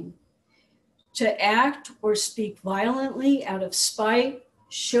pain, to act or speak violently out of spite,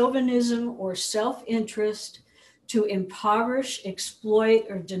 chauvinism, or self-interest, to impoverish, exploit,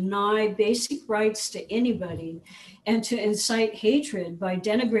 or deny basic rights to anybody, and to incite hatred by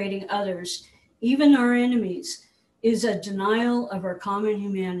denigrating others, even our enemies, is a denial of our common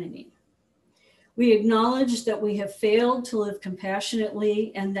humanity. We acknowledge that we have failed to live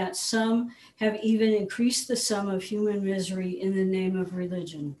compassionately and that some have even increased the sum of human misery in the name of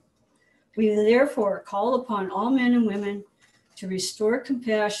religion. We therefore call upon all men and women to restore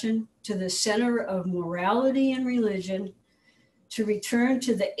compassion to the center of morality and religion, to return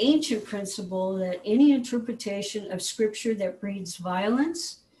to the ancient principle that any interpretation of scripture that breeds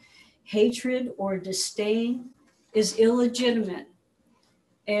violence, hatred, or disdain is illegitimate.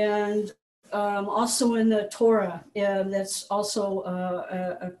 And also in the Torah, that's also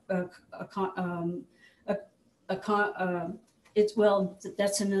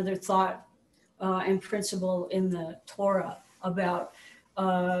that's another thought and principle in the Torah about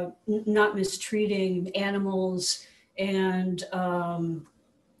not mistreating animals, and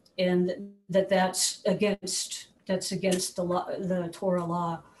that's against the law, the Torah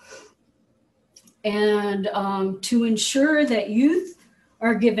law. And to ensure that youth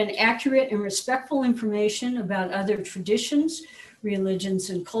are given accurate and respectful information about other traditions,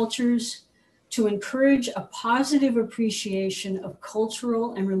 religions, and cultures, to encourage a positive appreciation of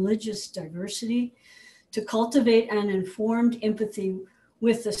cultural and religious diversity, to cultivate an informed empathy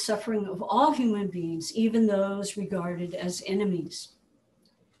with the suffering of all human beings, even those regarded as enemies.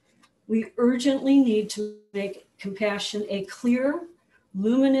 We urgently need to make compassion a clear,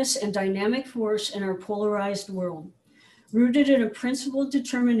 luminous, and dynamic force in our polarized world, rooted in a principled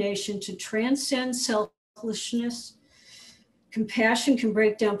determination to transcend selfishness. Compassion can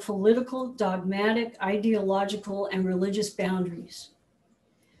break down political, dogmatic, ideological, and religious boundaries.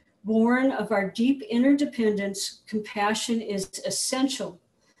 Born of our deep interdependence, compassion is essential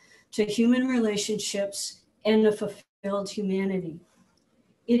to human relationships and a fulfilled humanity.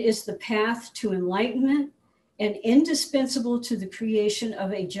 It is the path to enlightenment and indispensable to the creation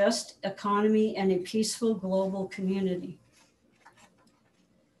of a just economy and a peaceful global community.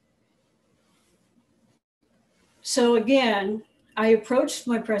 So again, I approached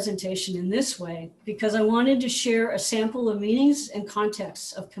my presentation in this way because I wanted to share a sample of meanings and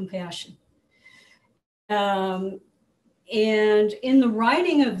contexts of compassion. And in the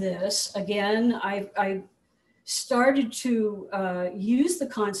writing of this, again, I started to use the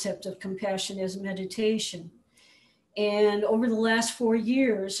concept of compassion as meditation. And over the last 4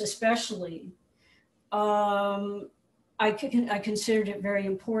 years, especially, I considered it very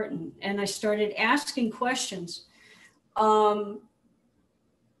important. And I started asking questions.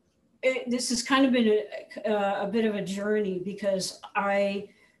 This has kind of been a bit of a journey because I've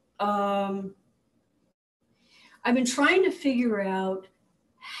been trying to figure out,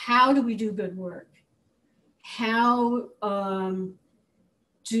 how do we do good work? How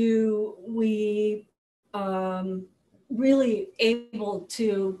do we really able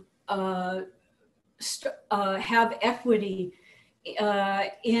to have equity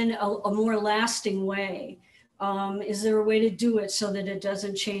in a more lasting way? Is there a way to do it so that it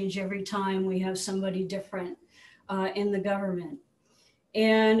doesn't change every time we have somebody different in the government?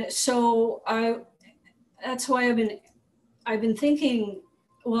 And so that's why I've been thinking,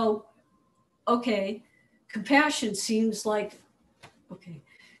 well, okay, compassion seems like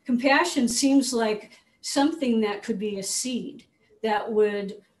something that could be a seed that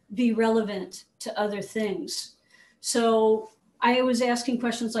would be relevant to other things. So I was asking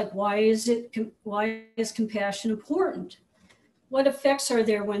questions like, why is compassion important? What effects are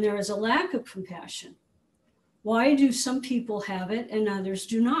there when there is a lack of compassion? Why do some people have it and others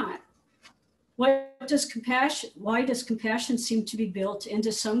do not? Why does compassion seem to be built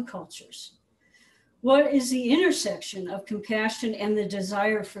into some cultures? What is the intersection of compassion and the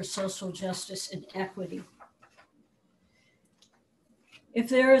desire for social justice and equity? If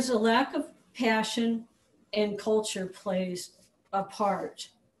there is a lack of passion and culture plays a part,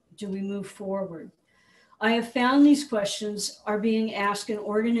 do we move forward? I have found these questions are being asked in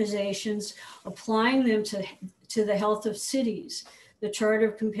organizations, applying them to the health of cities. The Charter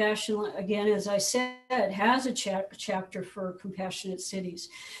of Compassion, again, as I said, has a chapter for compassionate cities.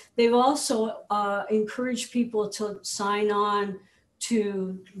 They've also encouraged people to sign on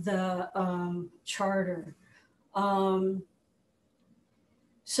to the charter.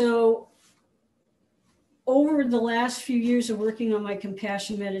 So over the last few years of working on my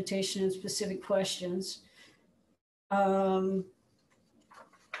compassion meditation and specific questions,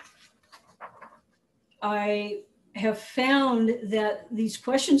 I have found that these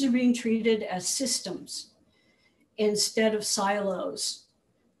questions are being treated as systems instead of silos.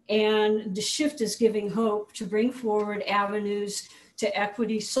 And the shift is giving hope to bring forward avenues to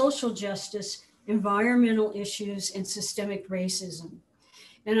equity, social justice, environmental issues, and systemic racism.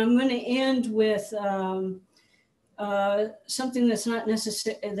 And I'm going to end with something that's not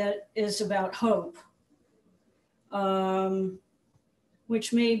necessary, that is about hope,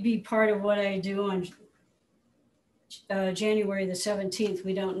 which may be part of what I do on January the 17th.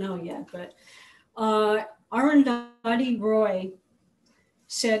 We don't know yet, but Arundhati Roy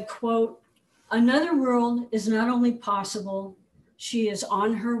said, quote, "Another world is not only possible, she is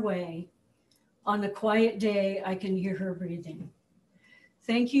on her way. On a quiet day, I can hear her breathing."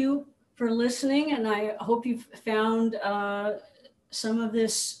 Thank you for listening, and I hope you've found some of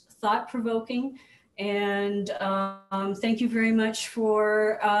this thought-provoking, and thank you very much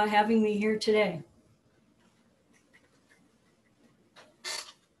for having me here today.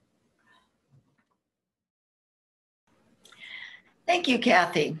 Thank you,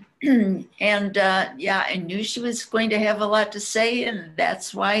 Cathy. And yeah, I knew she was going to have a lot to say, and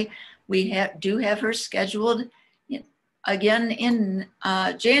that's why we do have her scheduled again in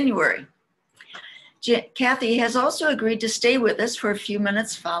January. Cathy has also agreed to stay with us for a few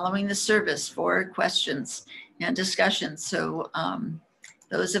minutes following the service for questions and discussions. So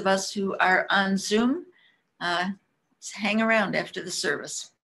those of us who are on Zoom, hang around after the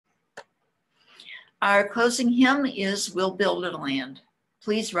service. Our closing hymn is "We'll Build a Land."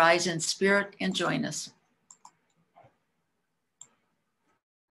 Please rise in spirit and join us.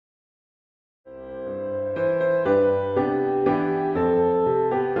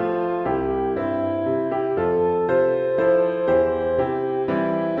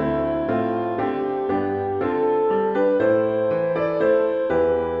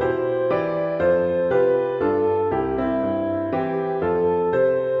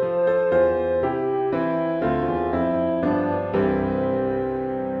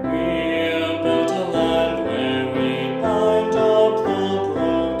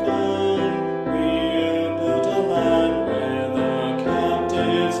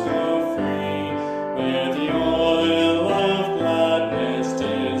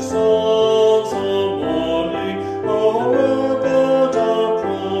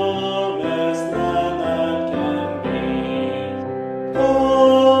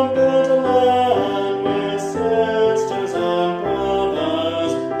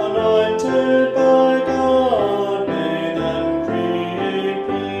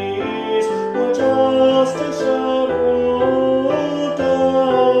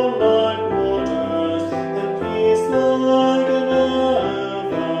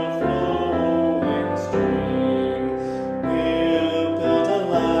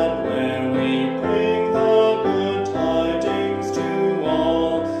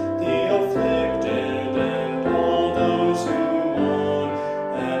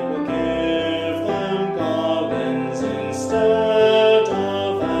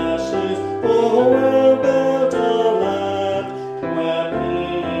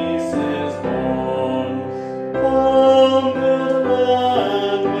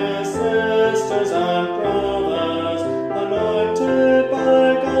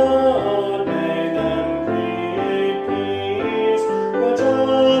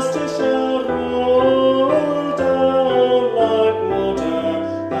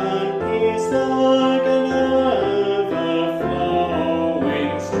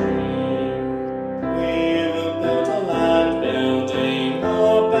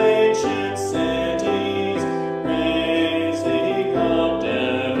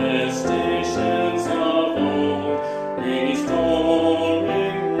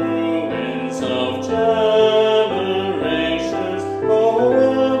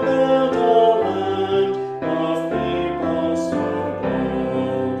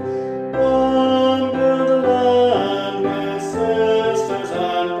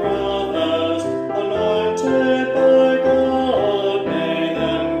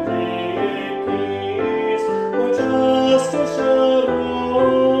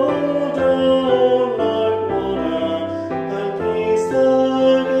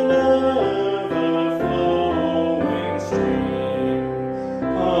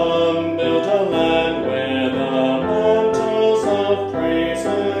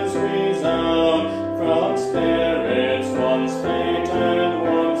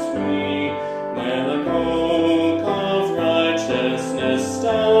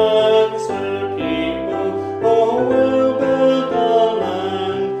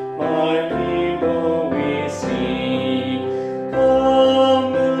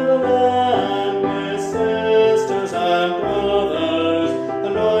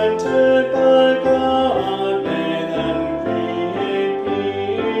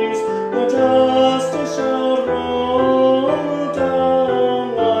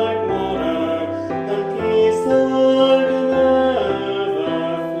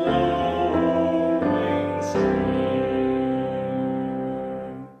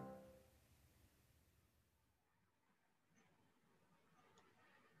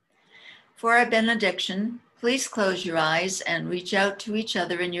 For our benediction, please close your eyes and reach out to each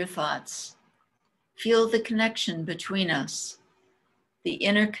other in your thoughts. Feel the connection between us, the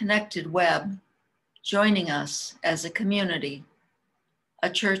interconnected web, joining us as a community,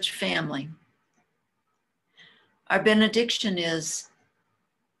 a church family. Our benediction is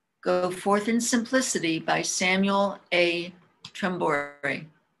Go Forth in Simplicity by Samuel A. Trembore.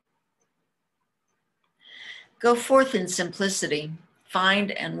 Go forth in simplicity.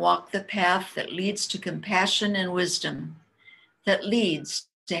 Find and walk the path that leads to compassion and wisdom, that leads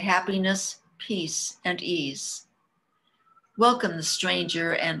to happiness, peace, and ease. Welcome the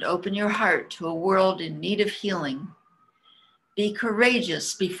stranger and open your heart to a world in need of healing. Be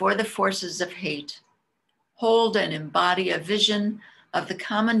courageous before the forces of hate. Hold and embody a vision of the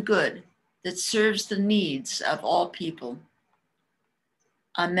common good that serves the needs of all people.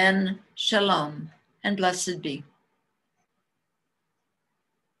 Amen, shalom, and blessed be.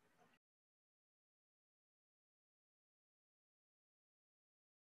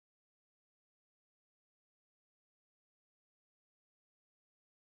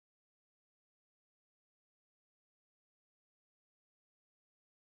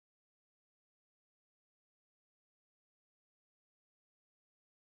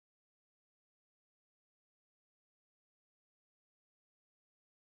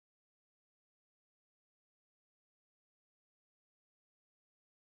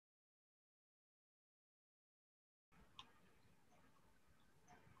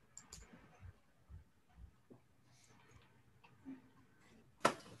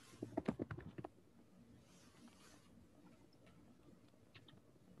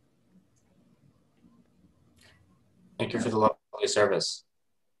 Thank you for the lovely service.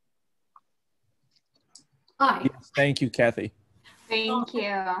 Hi. Yes, thank you, Cathy. Thank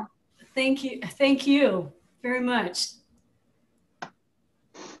you. Thank you. Thank you very much.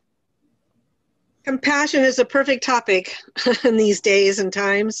 Compassion is a perfect topic in these days and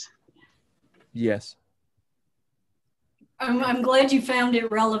times. Yes. I'm glad you found it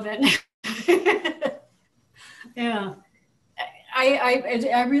relevant. Yeah,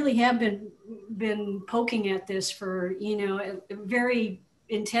 I really have been poking at this for, you know, very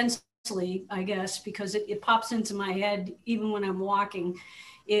intensely, I guess, because it pops into my head even when I'm walking,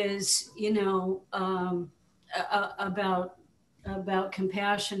 is, you know, about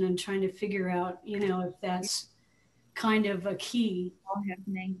compassion and trying to figure out, you know, if that's kind of a key. All have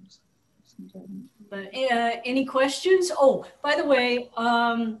names. But any questions? Oh, by the way,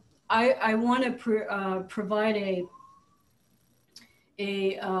 I want to provide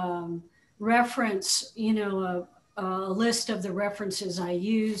a reference, you know, a list of the references I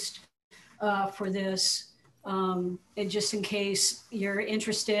used for this, and just in case you're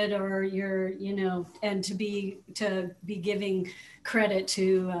interested, or you're, you know, and to be giving credit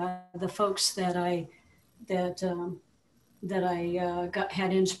to the folks that I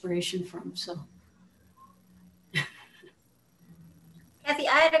had inspiration from. So. Cathy,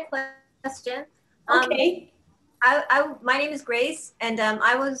 I had a question. Okay. My name is Grace, and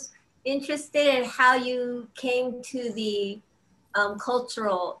I was interested in how you came to the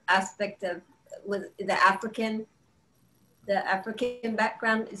cultural aspect of with the African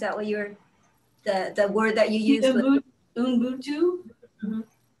background. Is that what you're, the word that you used? Ubuntu. Mhm.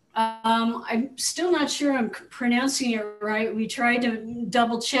 I'm still not sure I'm pronouncing it right. We tried to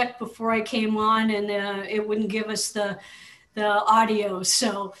double check before I came on, and it wouldn't give us the audio.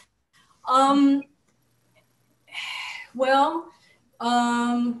 So, well,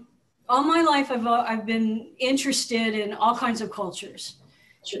 all my life I've been interested in all kinds of cultures,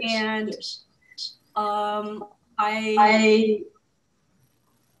 and I'm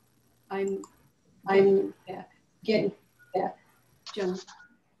getting back. Jump.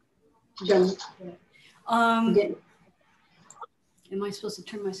 Am I supposed to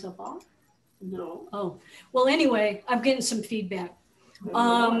turn myself off? No. Oh, well, anyway, I'm getting some feedback.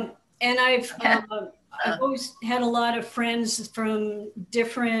 And I've always had a lot of friends from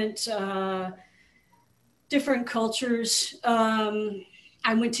different cultures.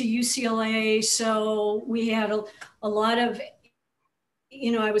 I went to UCLA, so we had a lot of,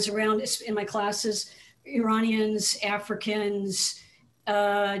 you know, I was around in my classes, Iranians, Africans,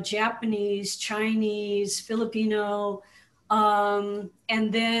 Japanese, Chinese, Filipino,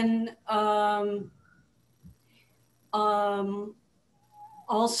 and then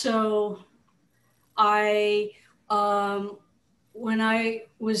also when I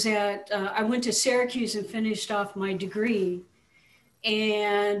was at, I went to Syracuse and finished off my degree,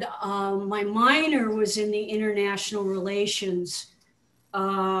 and my minor was in the international relations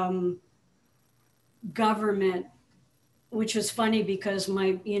government, which was funny because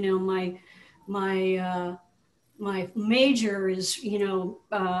my major is, you know,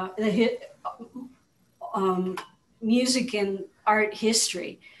 music and art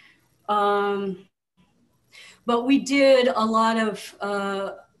history. But we did a lot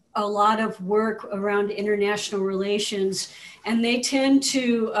of work around international relations, and they tend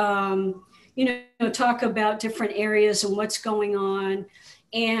to, you know, talk about different areas and what's going on.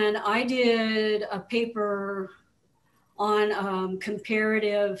 And I did a paper on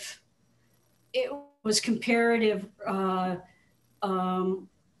comparative, it was comparative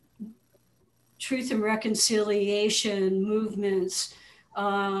truth and reconciliation movements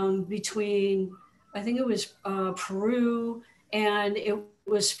between, I think it was Peru, and it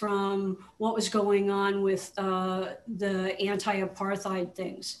was from what was going on with the anti-apartheid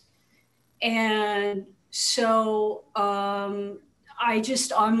things. And so I'm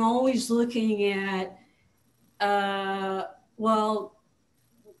always looking at, well,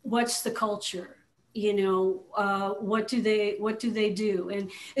 what's the culture? You know, what do they do?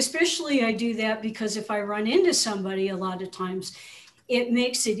 And especially I do that because if I run into somebody, a lot of times it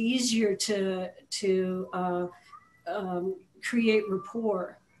makes it easier to create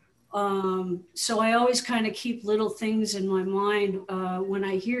rapport. So I always kind of keep little things in my mind when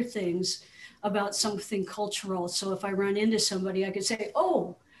I hear things about something cultural. So if I run into somebody, I could say,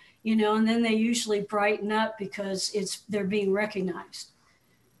 oh, you know, and then they usually brighten up because they're being recognized.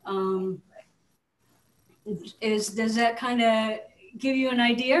 Does that kind of give you an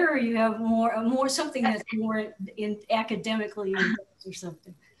idea, or you have more something that's more in academically or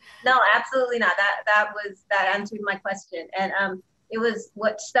something? No, absolutely not. That answered my question. And it was,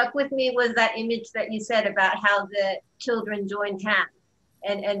 what stuck with me was that image that you said about how the children joined hands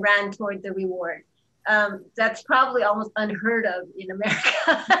and ran toward the reward. That's probably almost unheard of in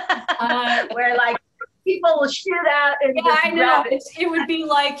America, where like people will shoot out and yeah, I know. It would be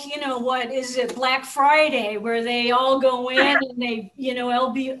like, you know, what is it, Black Friday, where they all go in and they, you know,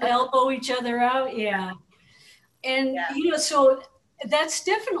 elbow each other out. Yeah. And, Yeah. you know, so that's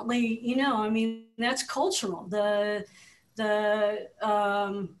definitely, you know, I mean, that's cultural. The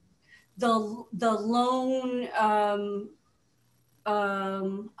lone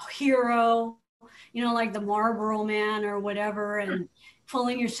hero, you know, like the Marlboro Man or whatever, and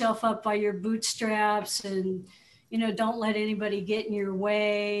pulling yourself up by your bootstraps, and, you know, don't let anybody get in your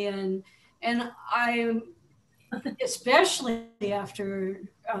way. And I, especially after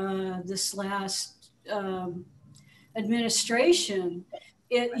this last administration,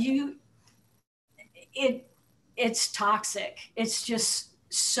 it's toxic. It's just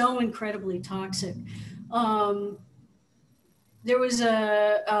so incredibly toxic. There was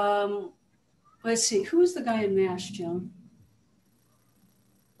let's see, who was the guy in MASH, Joan?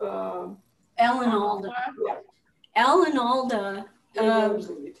 Alan Alda. Yeah. Alan Alda, That was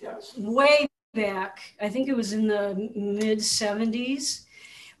gonna be a test. way back, I think it was in the mid 70s,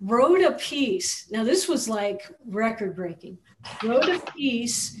 wrote a piece. Now this was like record breaking. Wrote a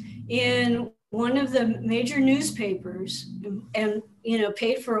piece in one of the major newspapers, and, you know,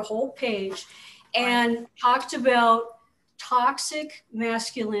 paid for a whole page, and talked about toxic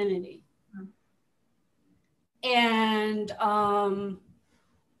masculinity. And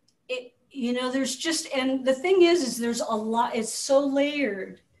it, you know, there's just, and the thing is there's a lot, it's so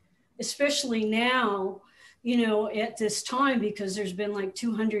layered, especially now, you know, at this time, because there's been like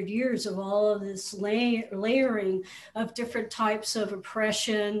 200 years of all of this layering of different types of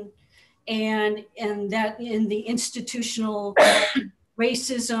oppression, and that in the institutional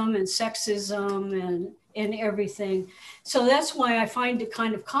racism and sexism and everything. So that's why I find it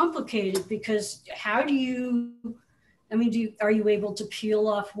kind of complicated, because how do you, I mean, are you able to peel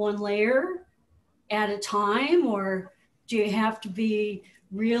off one layer at a time, or do you have to be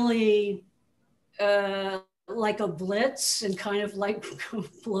really like a blitz and kind of like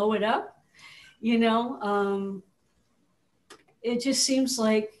blow it up? You know, it just seems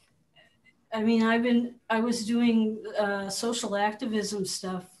like, I mean, I was doing social activism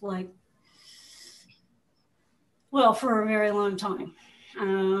stuff, like, well, for a very long time.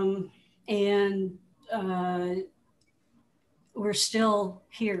 And we're still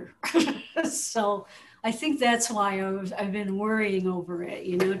here. So I think that's why I've been worrying over it,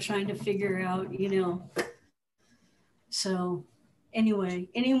 you know, trying to figure out, you know. So anyway,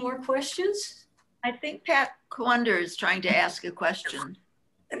 any more questions? I think Pat Quander is trying to ask a question.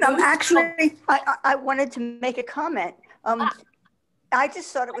 No, actually, I wanted to make a comment. I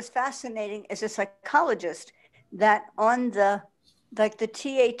just thought it was fascinating as a psychologist that on the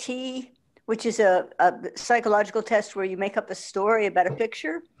TAT, which is a psychological test where you make up a story about a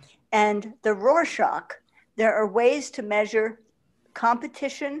picture, and the Rorschach, there are ways to measure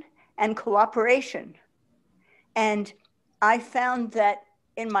competition and cooperation. And I found that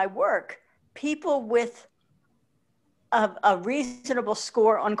in my work, people with a reasonable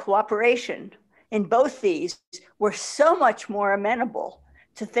score on cooperation in both these were so much more amenable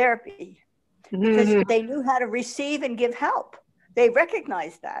to therapy, because they knew how to receive and give help. They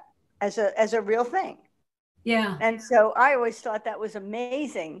recognized that as a real thing. Yeah. And so I always thought that was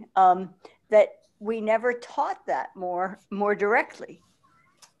amazing, that we never taught that more directly.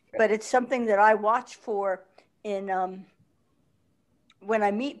 But it's something that I watch for in when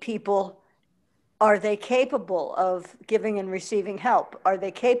I meet people. Are they capable of giving and receiving help? Are they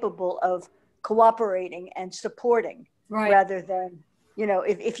capable of cooperating and supporting? Right. Rather than, you know,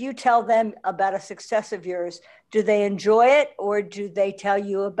 if you tell them about a success of yours, do they enjoy it, or do they tell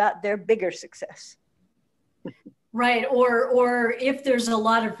you about their bigger success? Right. Or if there's a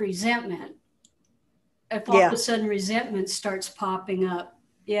lot of resentment, if all of a sudden resentment starts popping up.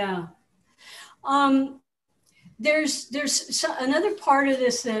 Yeah. There's another part of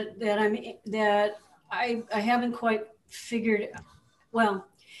this that I haven't quite figured. Well,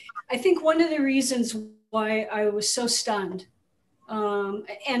 I think one of the reasons why I was so stunned, and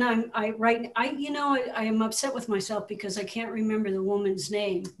I am upset with myself because I can't remember the woman's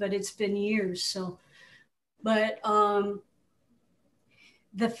name, but it's been years. So, but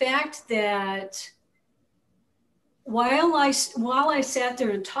the fact that while I sat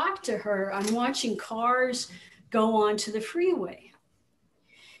there and talked to her, I'm watching cars go onto the freeway.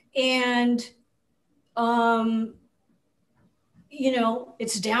 And, you know,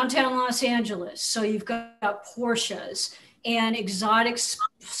 it's downtown Los Angeles. So you've got Porsches and exotic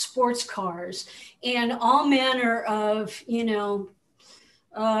sports cars and all manner of, you know,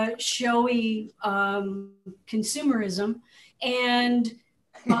 showy consumerism. And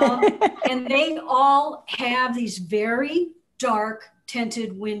they all have these very dark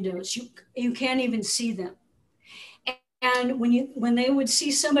tinted windows. You can't even see them. And when they would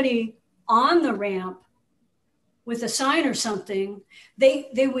see somebody on the ramp with a sign or something, they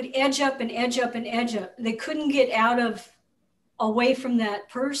would edge up and edge up and edge up. They couldn't get away from that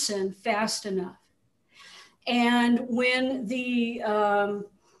person fast enough. And when the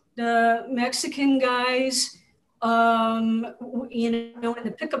Mexican guys, you know, in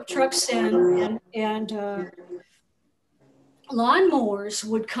the pickup trucks and lawnmowers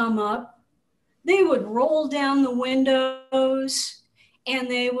would come up, they would roll down the windows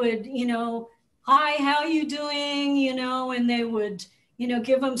and they would, you know, hi, how you doing? You know, and they would, you know,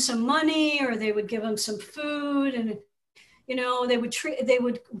 give them some money or they would give them some food, and, you know, they would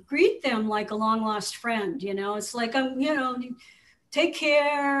greet them like a long lost friend. You know, it's like, you know, take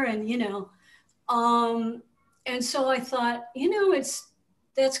care. And, you know, and so I thought, you know,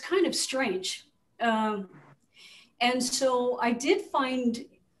 that's kind of strange. And so I did find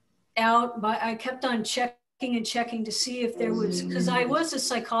out, but I kept on checking and checking to see if there was, because I was a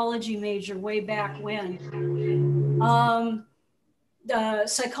psychology major way back when.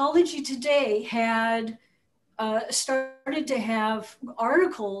 Psychology Today had started to have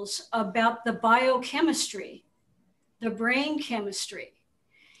articles about the biochemistry, the brain chemistry,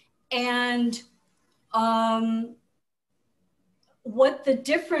 and what the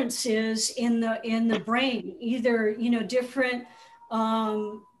difference is in the brain, either, you know, different,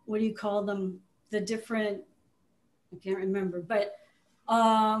 what do you call them? The different, I can't remember, but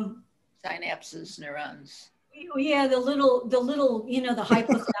synapses, neurons. Yeah, the little, you know, the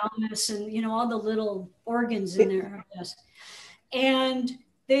hypothalamus and, you know, all the little organs in there, I guess. And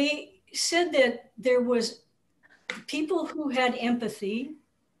they said that there was people who had empathy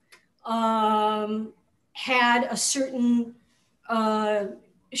had a certain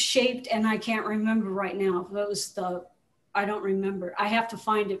shaped, and I can't remember right now. That was I don't remember. I have to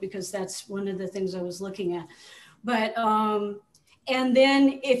find it because that's one of the things I was looking at. But, and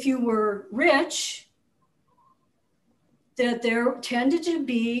then if you were rich, that there tended to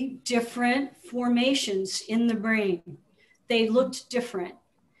be different formations in the brain. They looked different.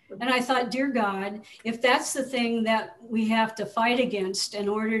 And I thought, dear God, if that's the thing that we have to fight against in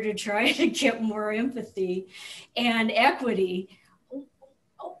order to try to get more empathy and equity,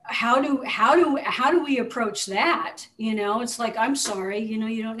 how do we approach that? You know, it's like, I'm sorry, you know,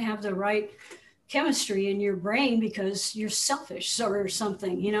 you don't have the right chemistry in your brain because you're selfish or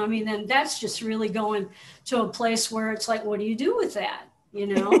something, you know. I mean, then that's just really going to a place where it's like, what do you do with that, you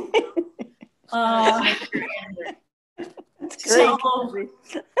know? So,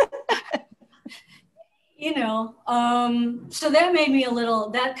 you know, so that made me a little,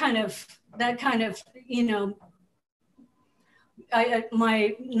 that kind of, you know,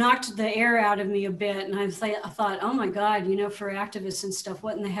 knocked the air out of me a bit. And I thought, oh my God, you know, for activists and stuff,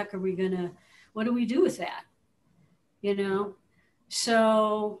 what in the heck are we gonna, what do we do with that? You know?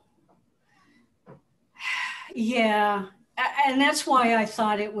 So, yeah. And that's why I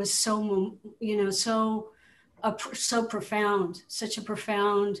thought it was so, you know, so profound, such a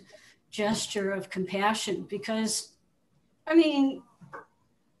profound gesture of compassion, because, I mean,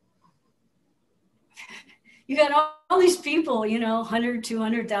 you got all these people, you know,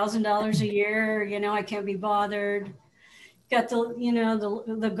 $100,000, $200,000 a year, you know, I can't be bothered. Got the, you know,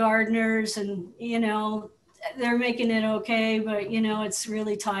 the gardeners, and, you know, they're making it okay, but, you know, it's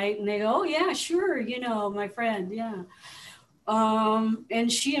really tight. And they go, oh yeah, sure. You know, my friend. Yeah.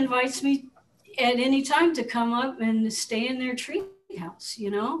 And she invites me at any time to come up and stay in their tree house, you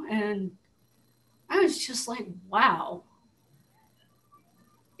know? And I was just like, wow.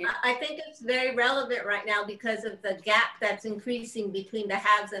 I think it's very relevant right now because of the gap that's increasing between the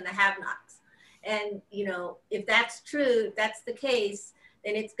haves and the have-nots. And, you know, if that's true, if that's the case,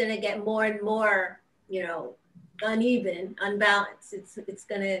 then it's going to get more and more, you know, uneven, unbalanced. It's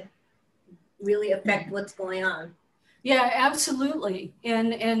going to really affect what's going on. Yeah, absolutely.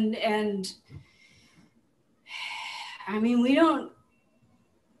 And I mean,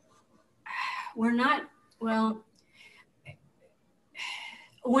 we're not, well,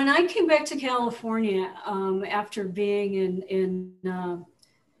 when I came back to California, after being in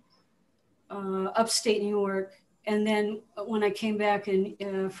upstate New York, and then when I came back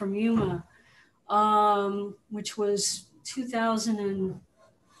from Yuma, which was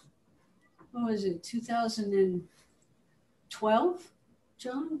 2012,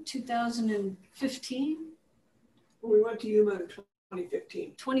 John? 2015? We went to Yuma in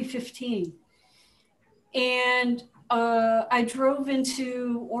 2015. 2015. And I drove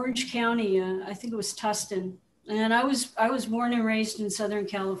into Orange County, I think it was Tustin. And I was born and raised in Southern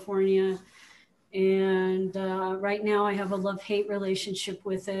California. And right now I have a love-hate relationship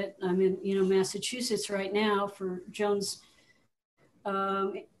with it. I'm in, Massachusetts right now for Joan's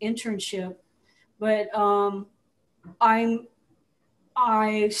internship. But I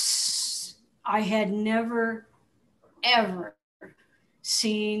had never, ever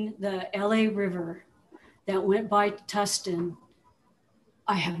seen the LA River that went by Tustin.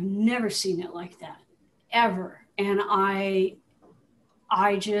 I have never seen it like that, ever. And I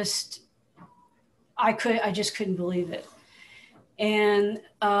just couldn't believe it. And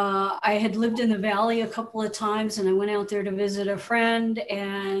I had lived in the valley a couple of times, and I went out there to visit a friend,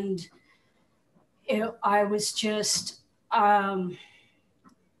 and I was just,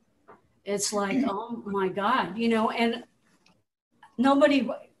 it's like, oh my God, and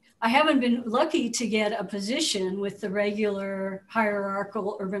I haven't been lucky to get a position with the regular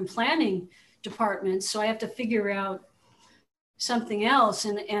hierarchical urban planning department. So I have to figure out something else.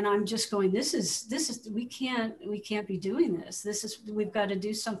 And I'm just going, this is, we can't be doing this. We've got to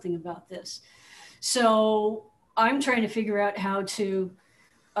do something about this. So I'm trying to figure out how to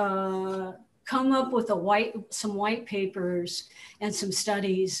come up with some white papers and some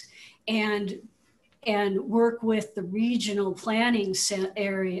studies and work with the regional planning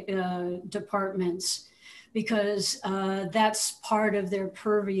area departments, because that's part of their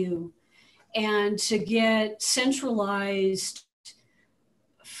purview, and to get centralized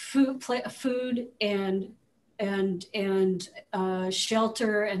food and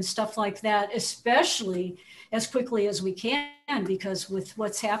shelter and stuff like that, especially as quickly as we can, because with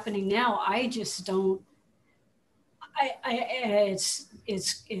what's happening now, I just don't.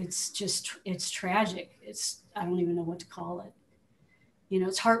 It's tragic. I don't even know what to call it.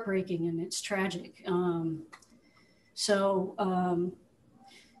 It's heartbreaking and it's tragic.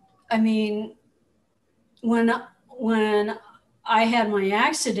 I mean, when I had my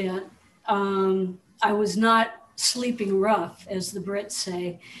accident, I was not sleeping rough, as the Brits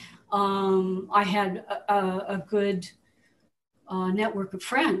say. I had a good network of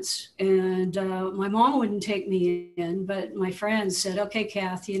friends, and my mom wouldn't take me in, but my friends said, okay,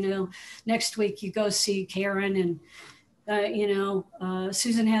 Kath, next week you go see Karen, and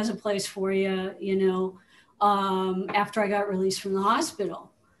Susan has a place for you, after I got released from the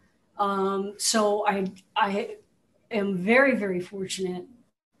hospital. So I am very, very fortunate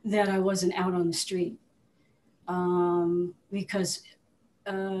that I wasn't out on the street, because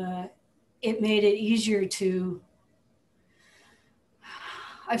it made it easier to.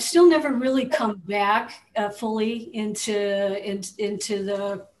 I've still never really come back fully into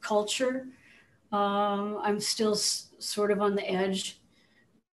the culture. I'm still sort of on the edge.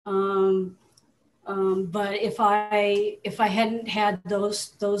 But if I hadn't had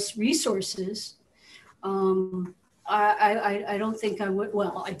those resources, I don't think I would.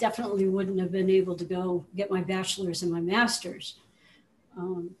 Well, I definitely wouldn't have been able to go get my bachelor's and my master's.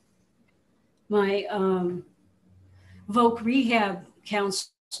 My voc rehab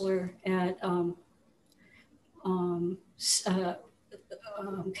counselor at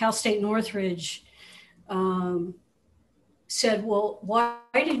Cal State Northridge said, well, why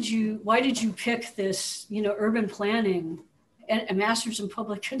did you pick this, urban planning, and a master's in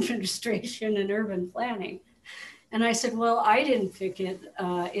public administration and urban planning? And I said, well, I didn't pick it.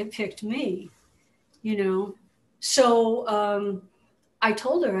 It picked me, So I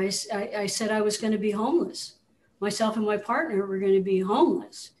told her, I said I was going to be homeless. Myself and my partner were going to be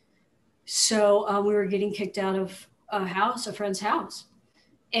homeless. So we were getting kicked out of a friend's house.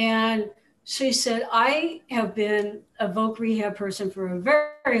 And she said, I have been a voc rehab person for a very,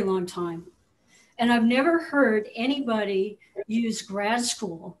 very long time. And I've never heard anybody use grad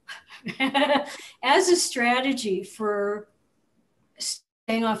school as a strategy for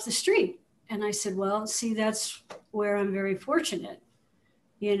staying off the street. And I said, well, see, that's where I'm very fortunate.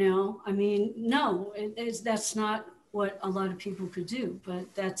 I mean, no, that's not what a lot of people could do,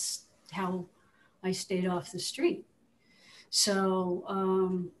 but that's how I stayed off the street. So,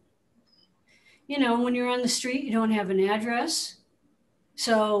 when you're on the street, you don't have an address.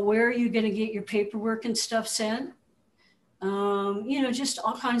 So where are you going to get your paperwork and stuff sent? Just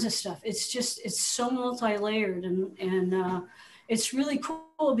all kinds of stuff. It's so multi-layered, and it's really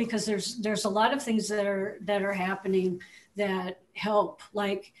cool because there's a lot of things that are happening that help.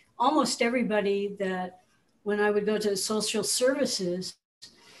 Like almost everybody that when I would go to social services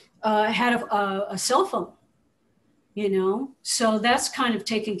had a cell phone. you know? So that's kind of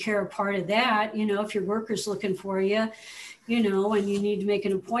taking care of part of that, you know, if your worker's looking for you, you know, and you need to make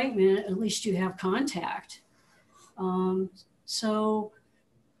an appointment, at least you have contact. So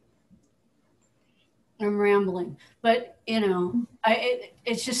I'm rambling, but you know,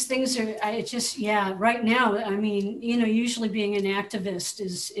 it's just things are, yeah, right now, I mean, you know, usually being an activist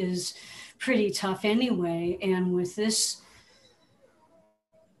is pretty tough anyway. And with this,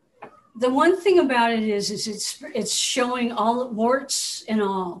 the one thing about it is it's showing all warts and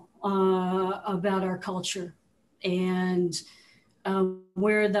all about our culture and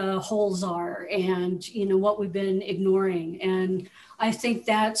where the holes are and, you know, what we've been ignoring. And I think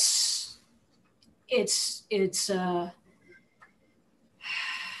that's, it's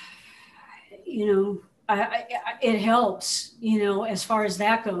you know, it helps, you know, as far as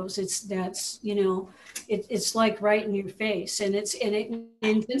that goes. That's, you know, it's like right in your face, and it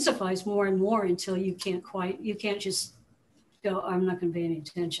intensifies more and more until you can't just go, I'm not going to pay any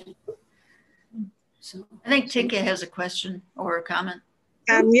attention. So I think Tinka has a question or a comment.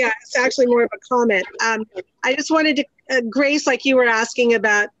 Yeah, it's actually more of a comment. I just wanted to, Grace, like you were asking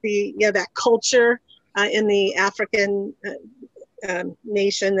about that culture in the African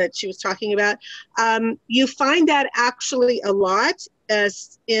nation that she was talking about. You find that actually a lot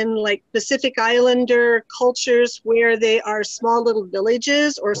as in like Pacific Islander cultures where they are small little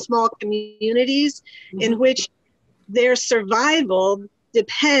villages or small communities in which their survival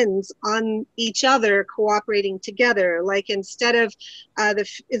depends on each other cooperating together. Like instead of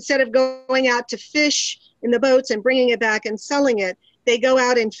going out to fish in the boats and bringing it back and selling it, they go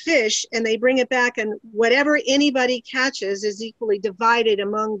out and fish and they bring it back, and whatever anybody catches is equally divided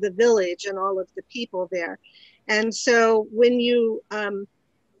among the village and all of the people there. And so when you,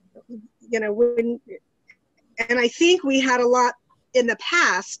 you know, and I think we had a lot in the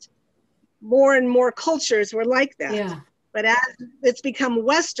past, more and more cultures were like that. yeah. But as it's become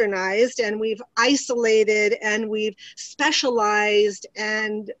westernized and we've isolated and we've specialized,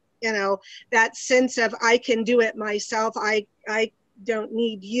 and, you know, that sense of I can do it myself, I don't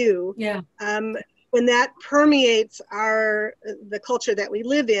need you. Yeah. When that permeates the culture that we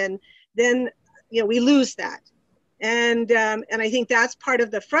live in, then, you know, we lose that. And I think that's part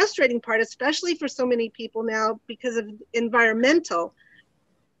of the frustrating part, especially for so many people now because of environmental.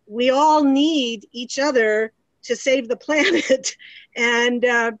 We all need each other to save the planet, and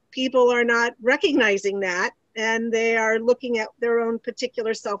people are not recognizing that, and they are looking at their own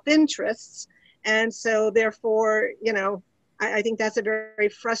particular self-interests. And so therefore, you know, I think that's a very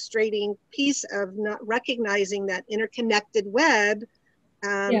frustrating piece of not recognizing that interconnected web,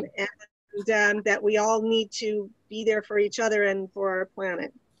 and that we all need to be there for each other and for our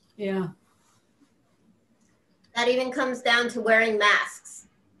planet. Yeah. That even comes down to wearing masks.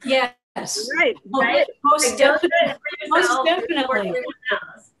 Yes. Right. Right? Most Like, don't do definitely. it for Most yourself, definitely. for someone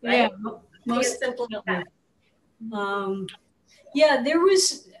else, right? Yeah. Make Most it simple as that. Yeah, there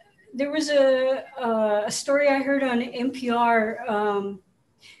was a story I heard on NPR.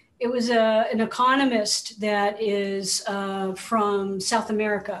 It was an economist that is from South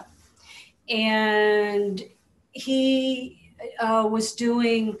America, and he was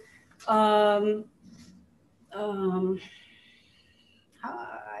doing I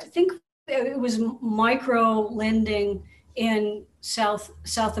think it was micro lending in South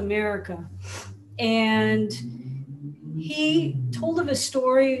America, and he told of a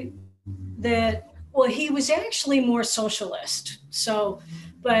story that, well, he was actually more socialist. So,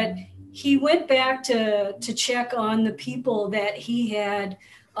 but he went back to check on the people that he had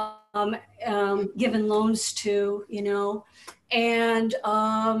given loans to, you know, and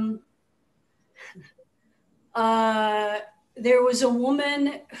there was a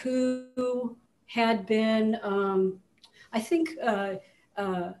woman who had been, I think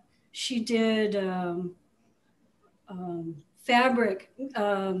she did fabric,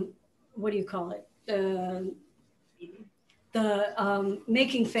 what do you call it?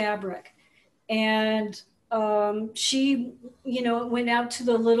 Making fabric. And she, you know, went out to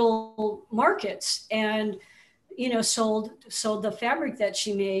the little markets and, you know, sold the fabric that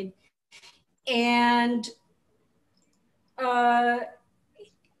she made. And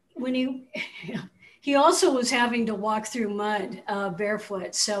when he also was having to walk through mud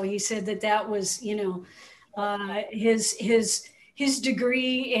barefoot. So he said that was, you know, his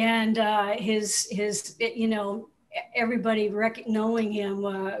degree and his you know, everybody knowing him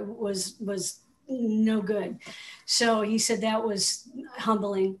was no good. So he said that was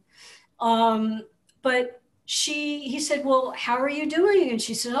humbling. But he said, well, how are you doing? And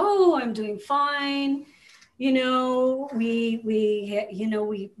she said, oh, I'm doing fine. You know, we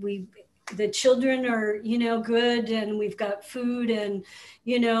the children are, good, and we've got food, and,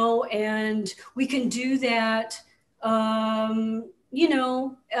 and we can do that, 3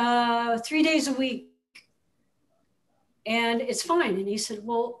 days a week. And it's fine. And he said,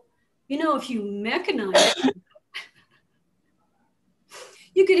 well, if you mechanize,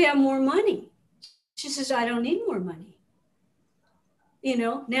 you could have more money. She says, I don't need more money.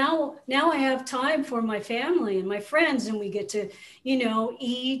 Now I have time for my family and my friends, and we get to,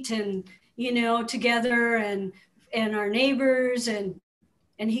 eat and, together, and our neighbors. And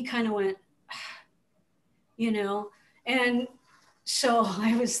he kind of went, and so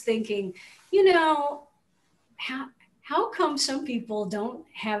I was thinking, how come some people don't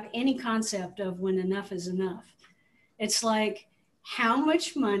have any concept of when enough is enough? It's like, how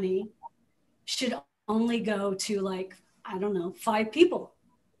much money should only go to, like, I don't know, 5 people?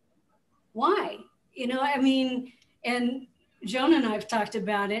 Why? And Joan and I have talked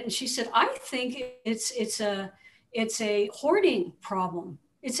about it, and she said, I think it's a hoarding problem.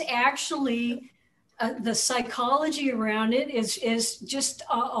 It's actually the psychology around it is just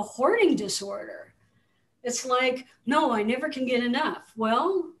a hoarding disorder. It's like, no, I never can get enough.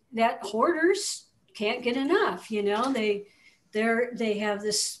 Well, that hoarders can't get enough. They have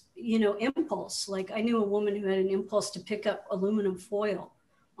this, impulse. Like, I knew a woman who had an impulse to pick up aluminum foil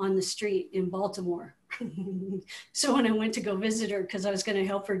on the street in Baltimore. So when I went to go visit her, because I was going to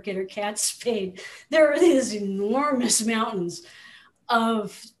help her get her cat spayed, there were these enormous mountains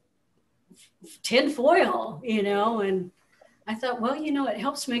of tin foil, and I thought, well, it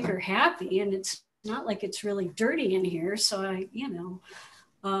helps make her happy, and it's not like it's really dirty in here. So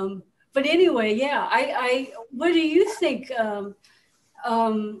but anyway, yeah, I what do you think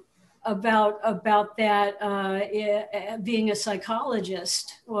about that, being a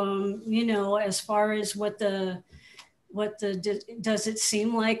psychologist, as far as does it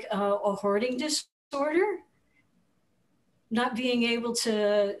seem like a hoarding disorder? Not being able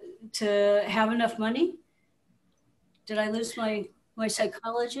to have enough money? Did I lose my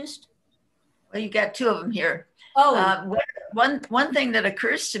psychologist? Well, you got 2 of them here. Oh, one thing that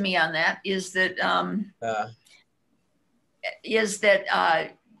occurs to me on that is that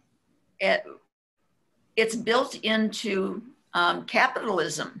it's built into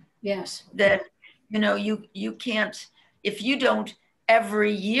capitalism. Yes. That you can't, if you don't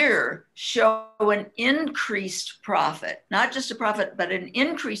every year show an increased profit, not just a profit, but an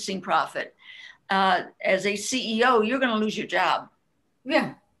increasing profit. As a CEO, you're going to lose your job.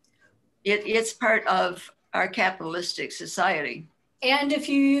 Yeah. It's part of our capitalistic society. And if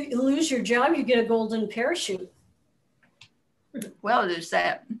you lose your job, you get a golden parachute. Well, there's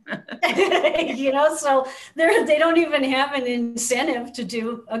that. So they don't even have an incentive to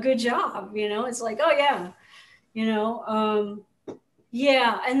do a good job. It's like, oh yeah,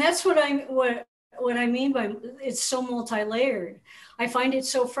 yeah. And that's what I mean by it's so multi-layered. I find it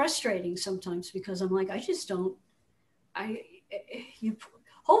so frustrating sometimes, because I'm like, I just don't,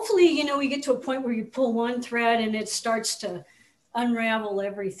 hopefully, we get to a point where you pull one thread and it starts to unravel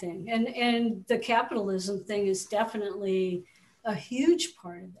everything. And the capitalism thing is definitely a huge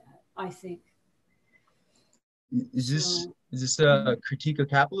part of that, I think. Is this a critique of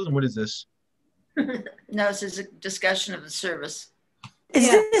capitalism? What is this? No, this is a discussion of the service.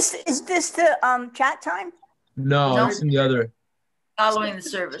 Is this the chat time? No, it's in the other. Following the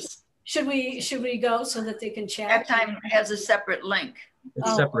service. Should we go so that they can chat? Chat time has a separate link.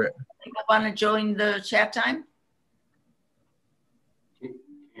 It's separate. People want to join the chat time?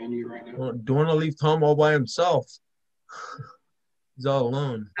 Can you right now? Well, don't want to leave Tom all by himself. He's all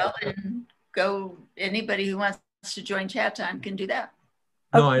alone. Well, then go. Anybody who wants to join chat time can do that.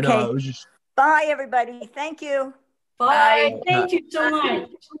 No, I know. It was just. Bye, everybody. Thank you. Bye. Thank you so much.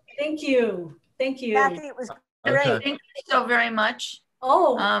 Thank you. Thank you. Cathy, it was great. Thank you so very much.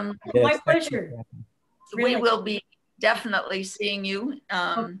 Oh, Yes, my pleasure. We will be definitely seeing you.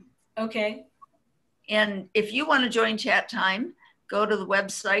 Okay. And if you want to join chat time, go to the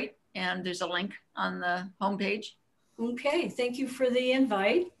website and there's a link on the homepage. Okay. Thank you for the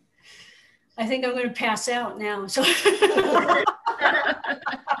invite. I think I'm going to pass out now. So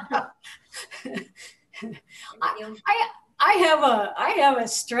I have a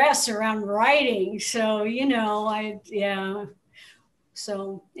stress around writing. So, yeah.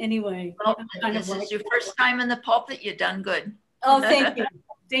 So anyway, Well, this is your first time in the pulpit. You've done good. Oh, thank you.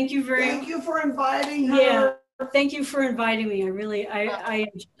 Thank you very much. Thank you for inviting her. Yeah. Thank you for inviting me. I really, I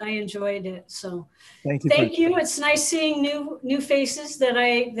enjoyed it. So Thank you. thank you. It's nice seeing new faces that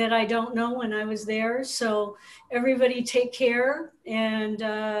I don't know when I was there. So everybody take care,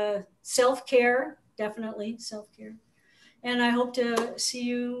 and self-care, definitely self-care. And I hope to see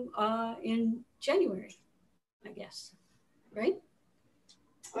you in January, I guess, right?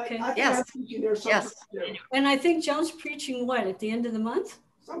 Okay. I think Yes. I'm thinking there's something Yes. to do. And I think John's preaching what, at the end of the month?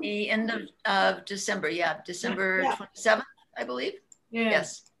 The end of December, yeah, December Yeah. 27th, I believe. Yeah.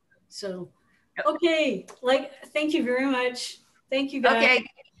 Yes. So, Yep. okay, thank you very much. Thank you, guys.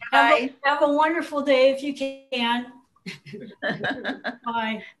 Okay. Have a wonderful day if you can.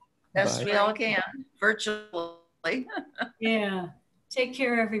 Bye. Yes, Bye. we all can virtually. Yeah. Take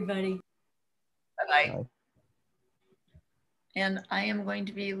care, everybody. Bye-bye. Bye. And I am going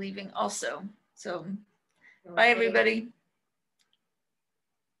to be leaving also. So bye, everybody.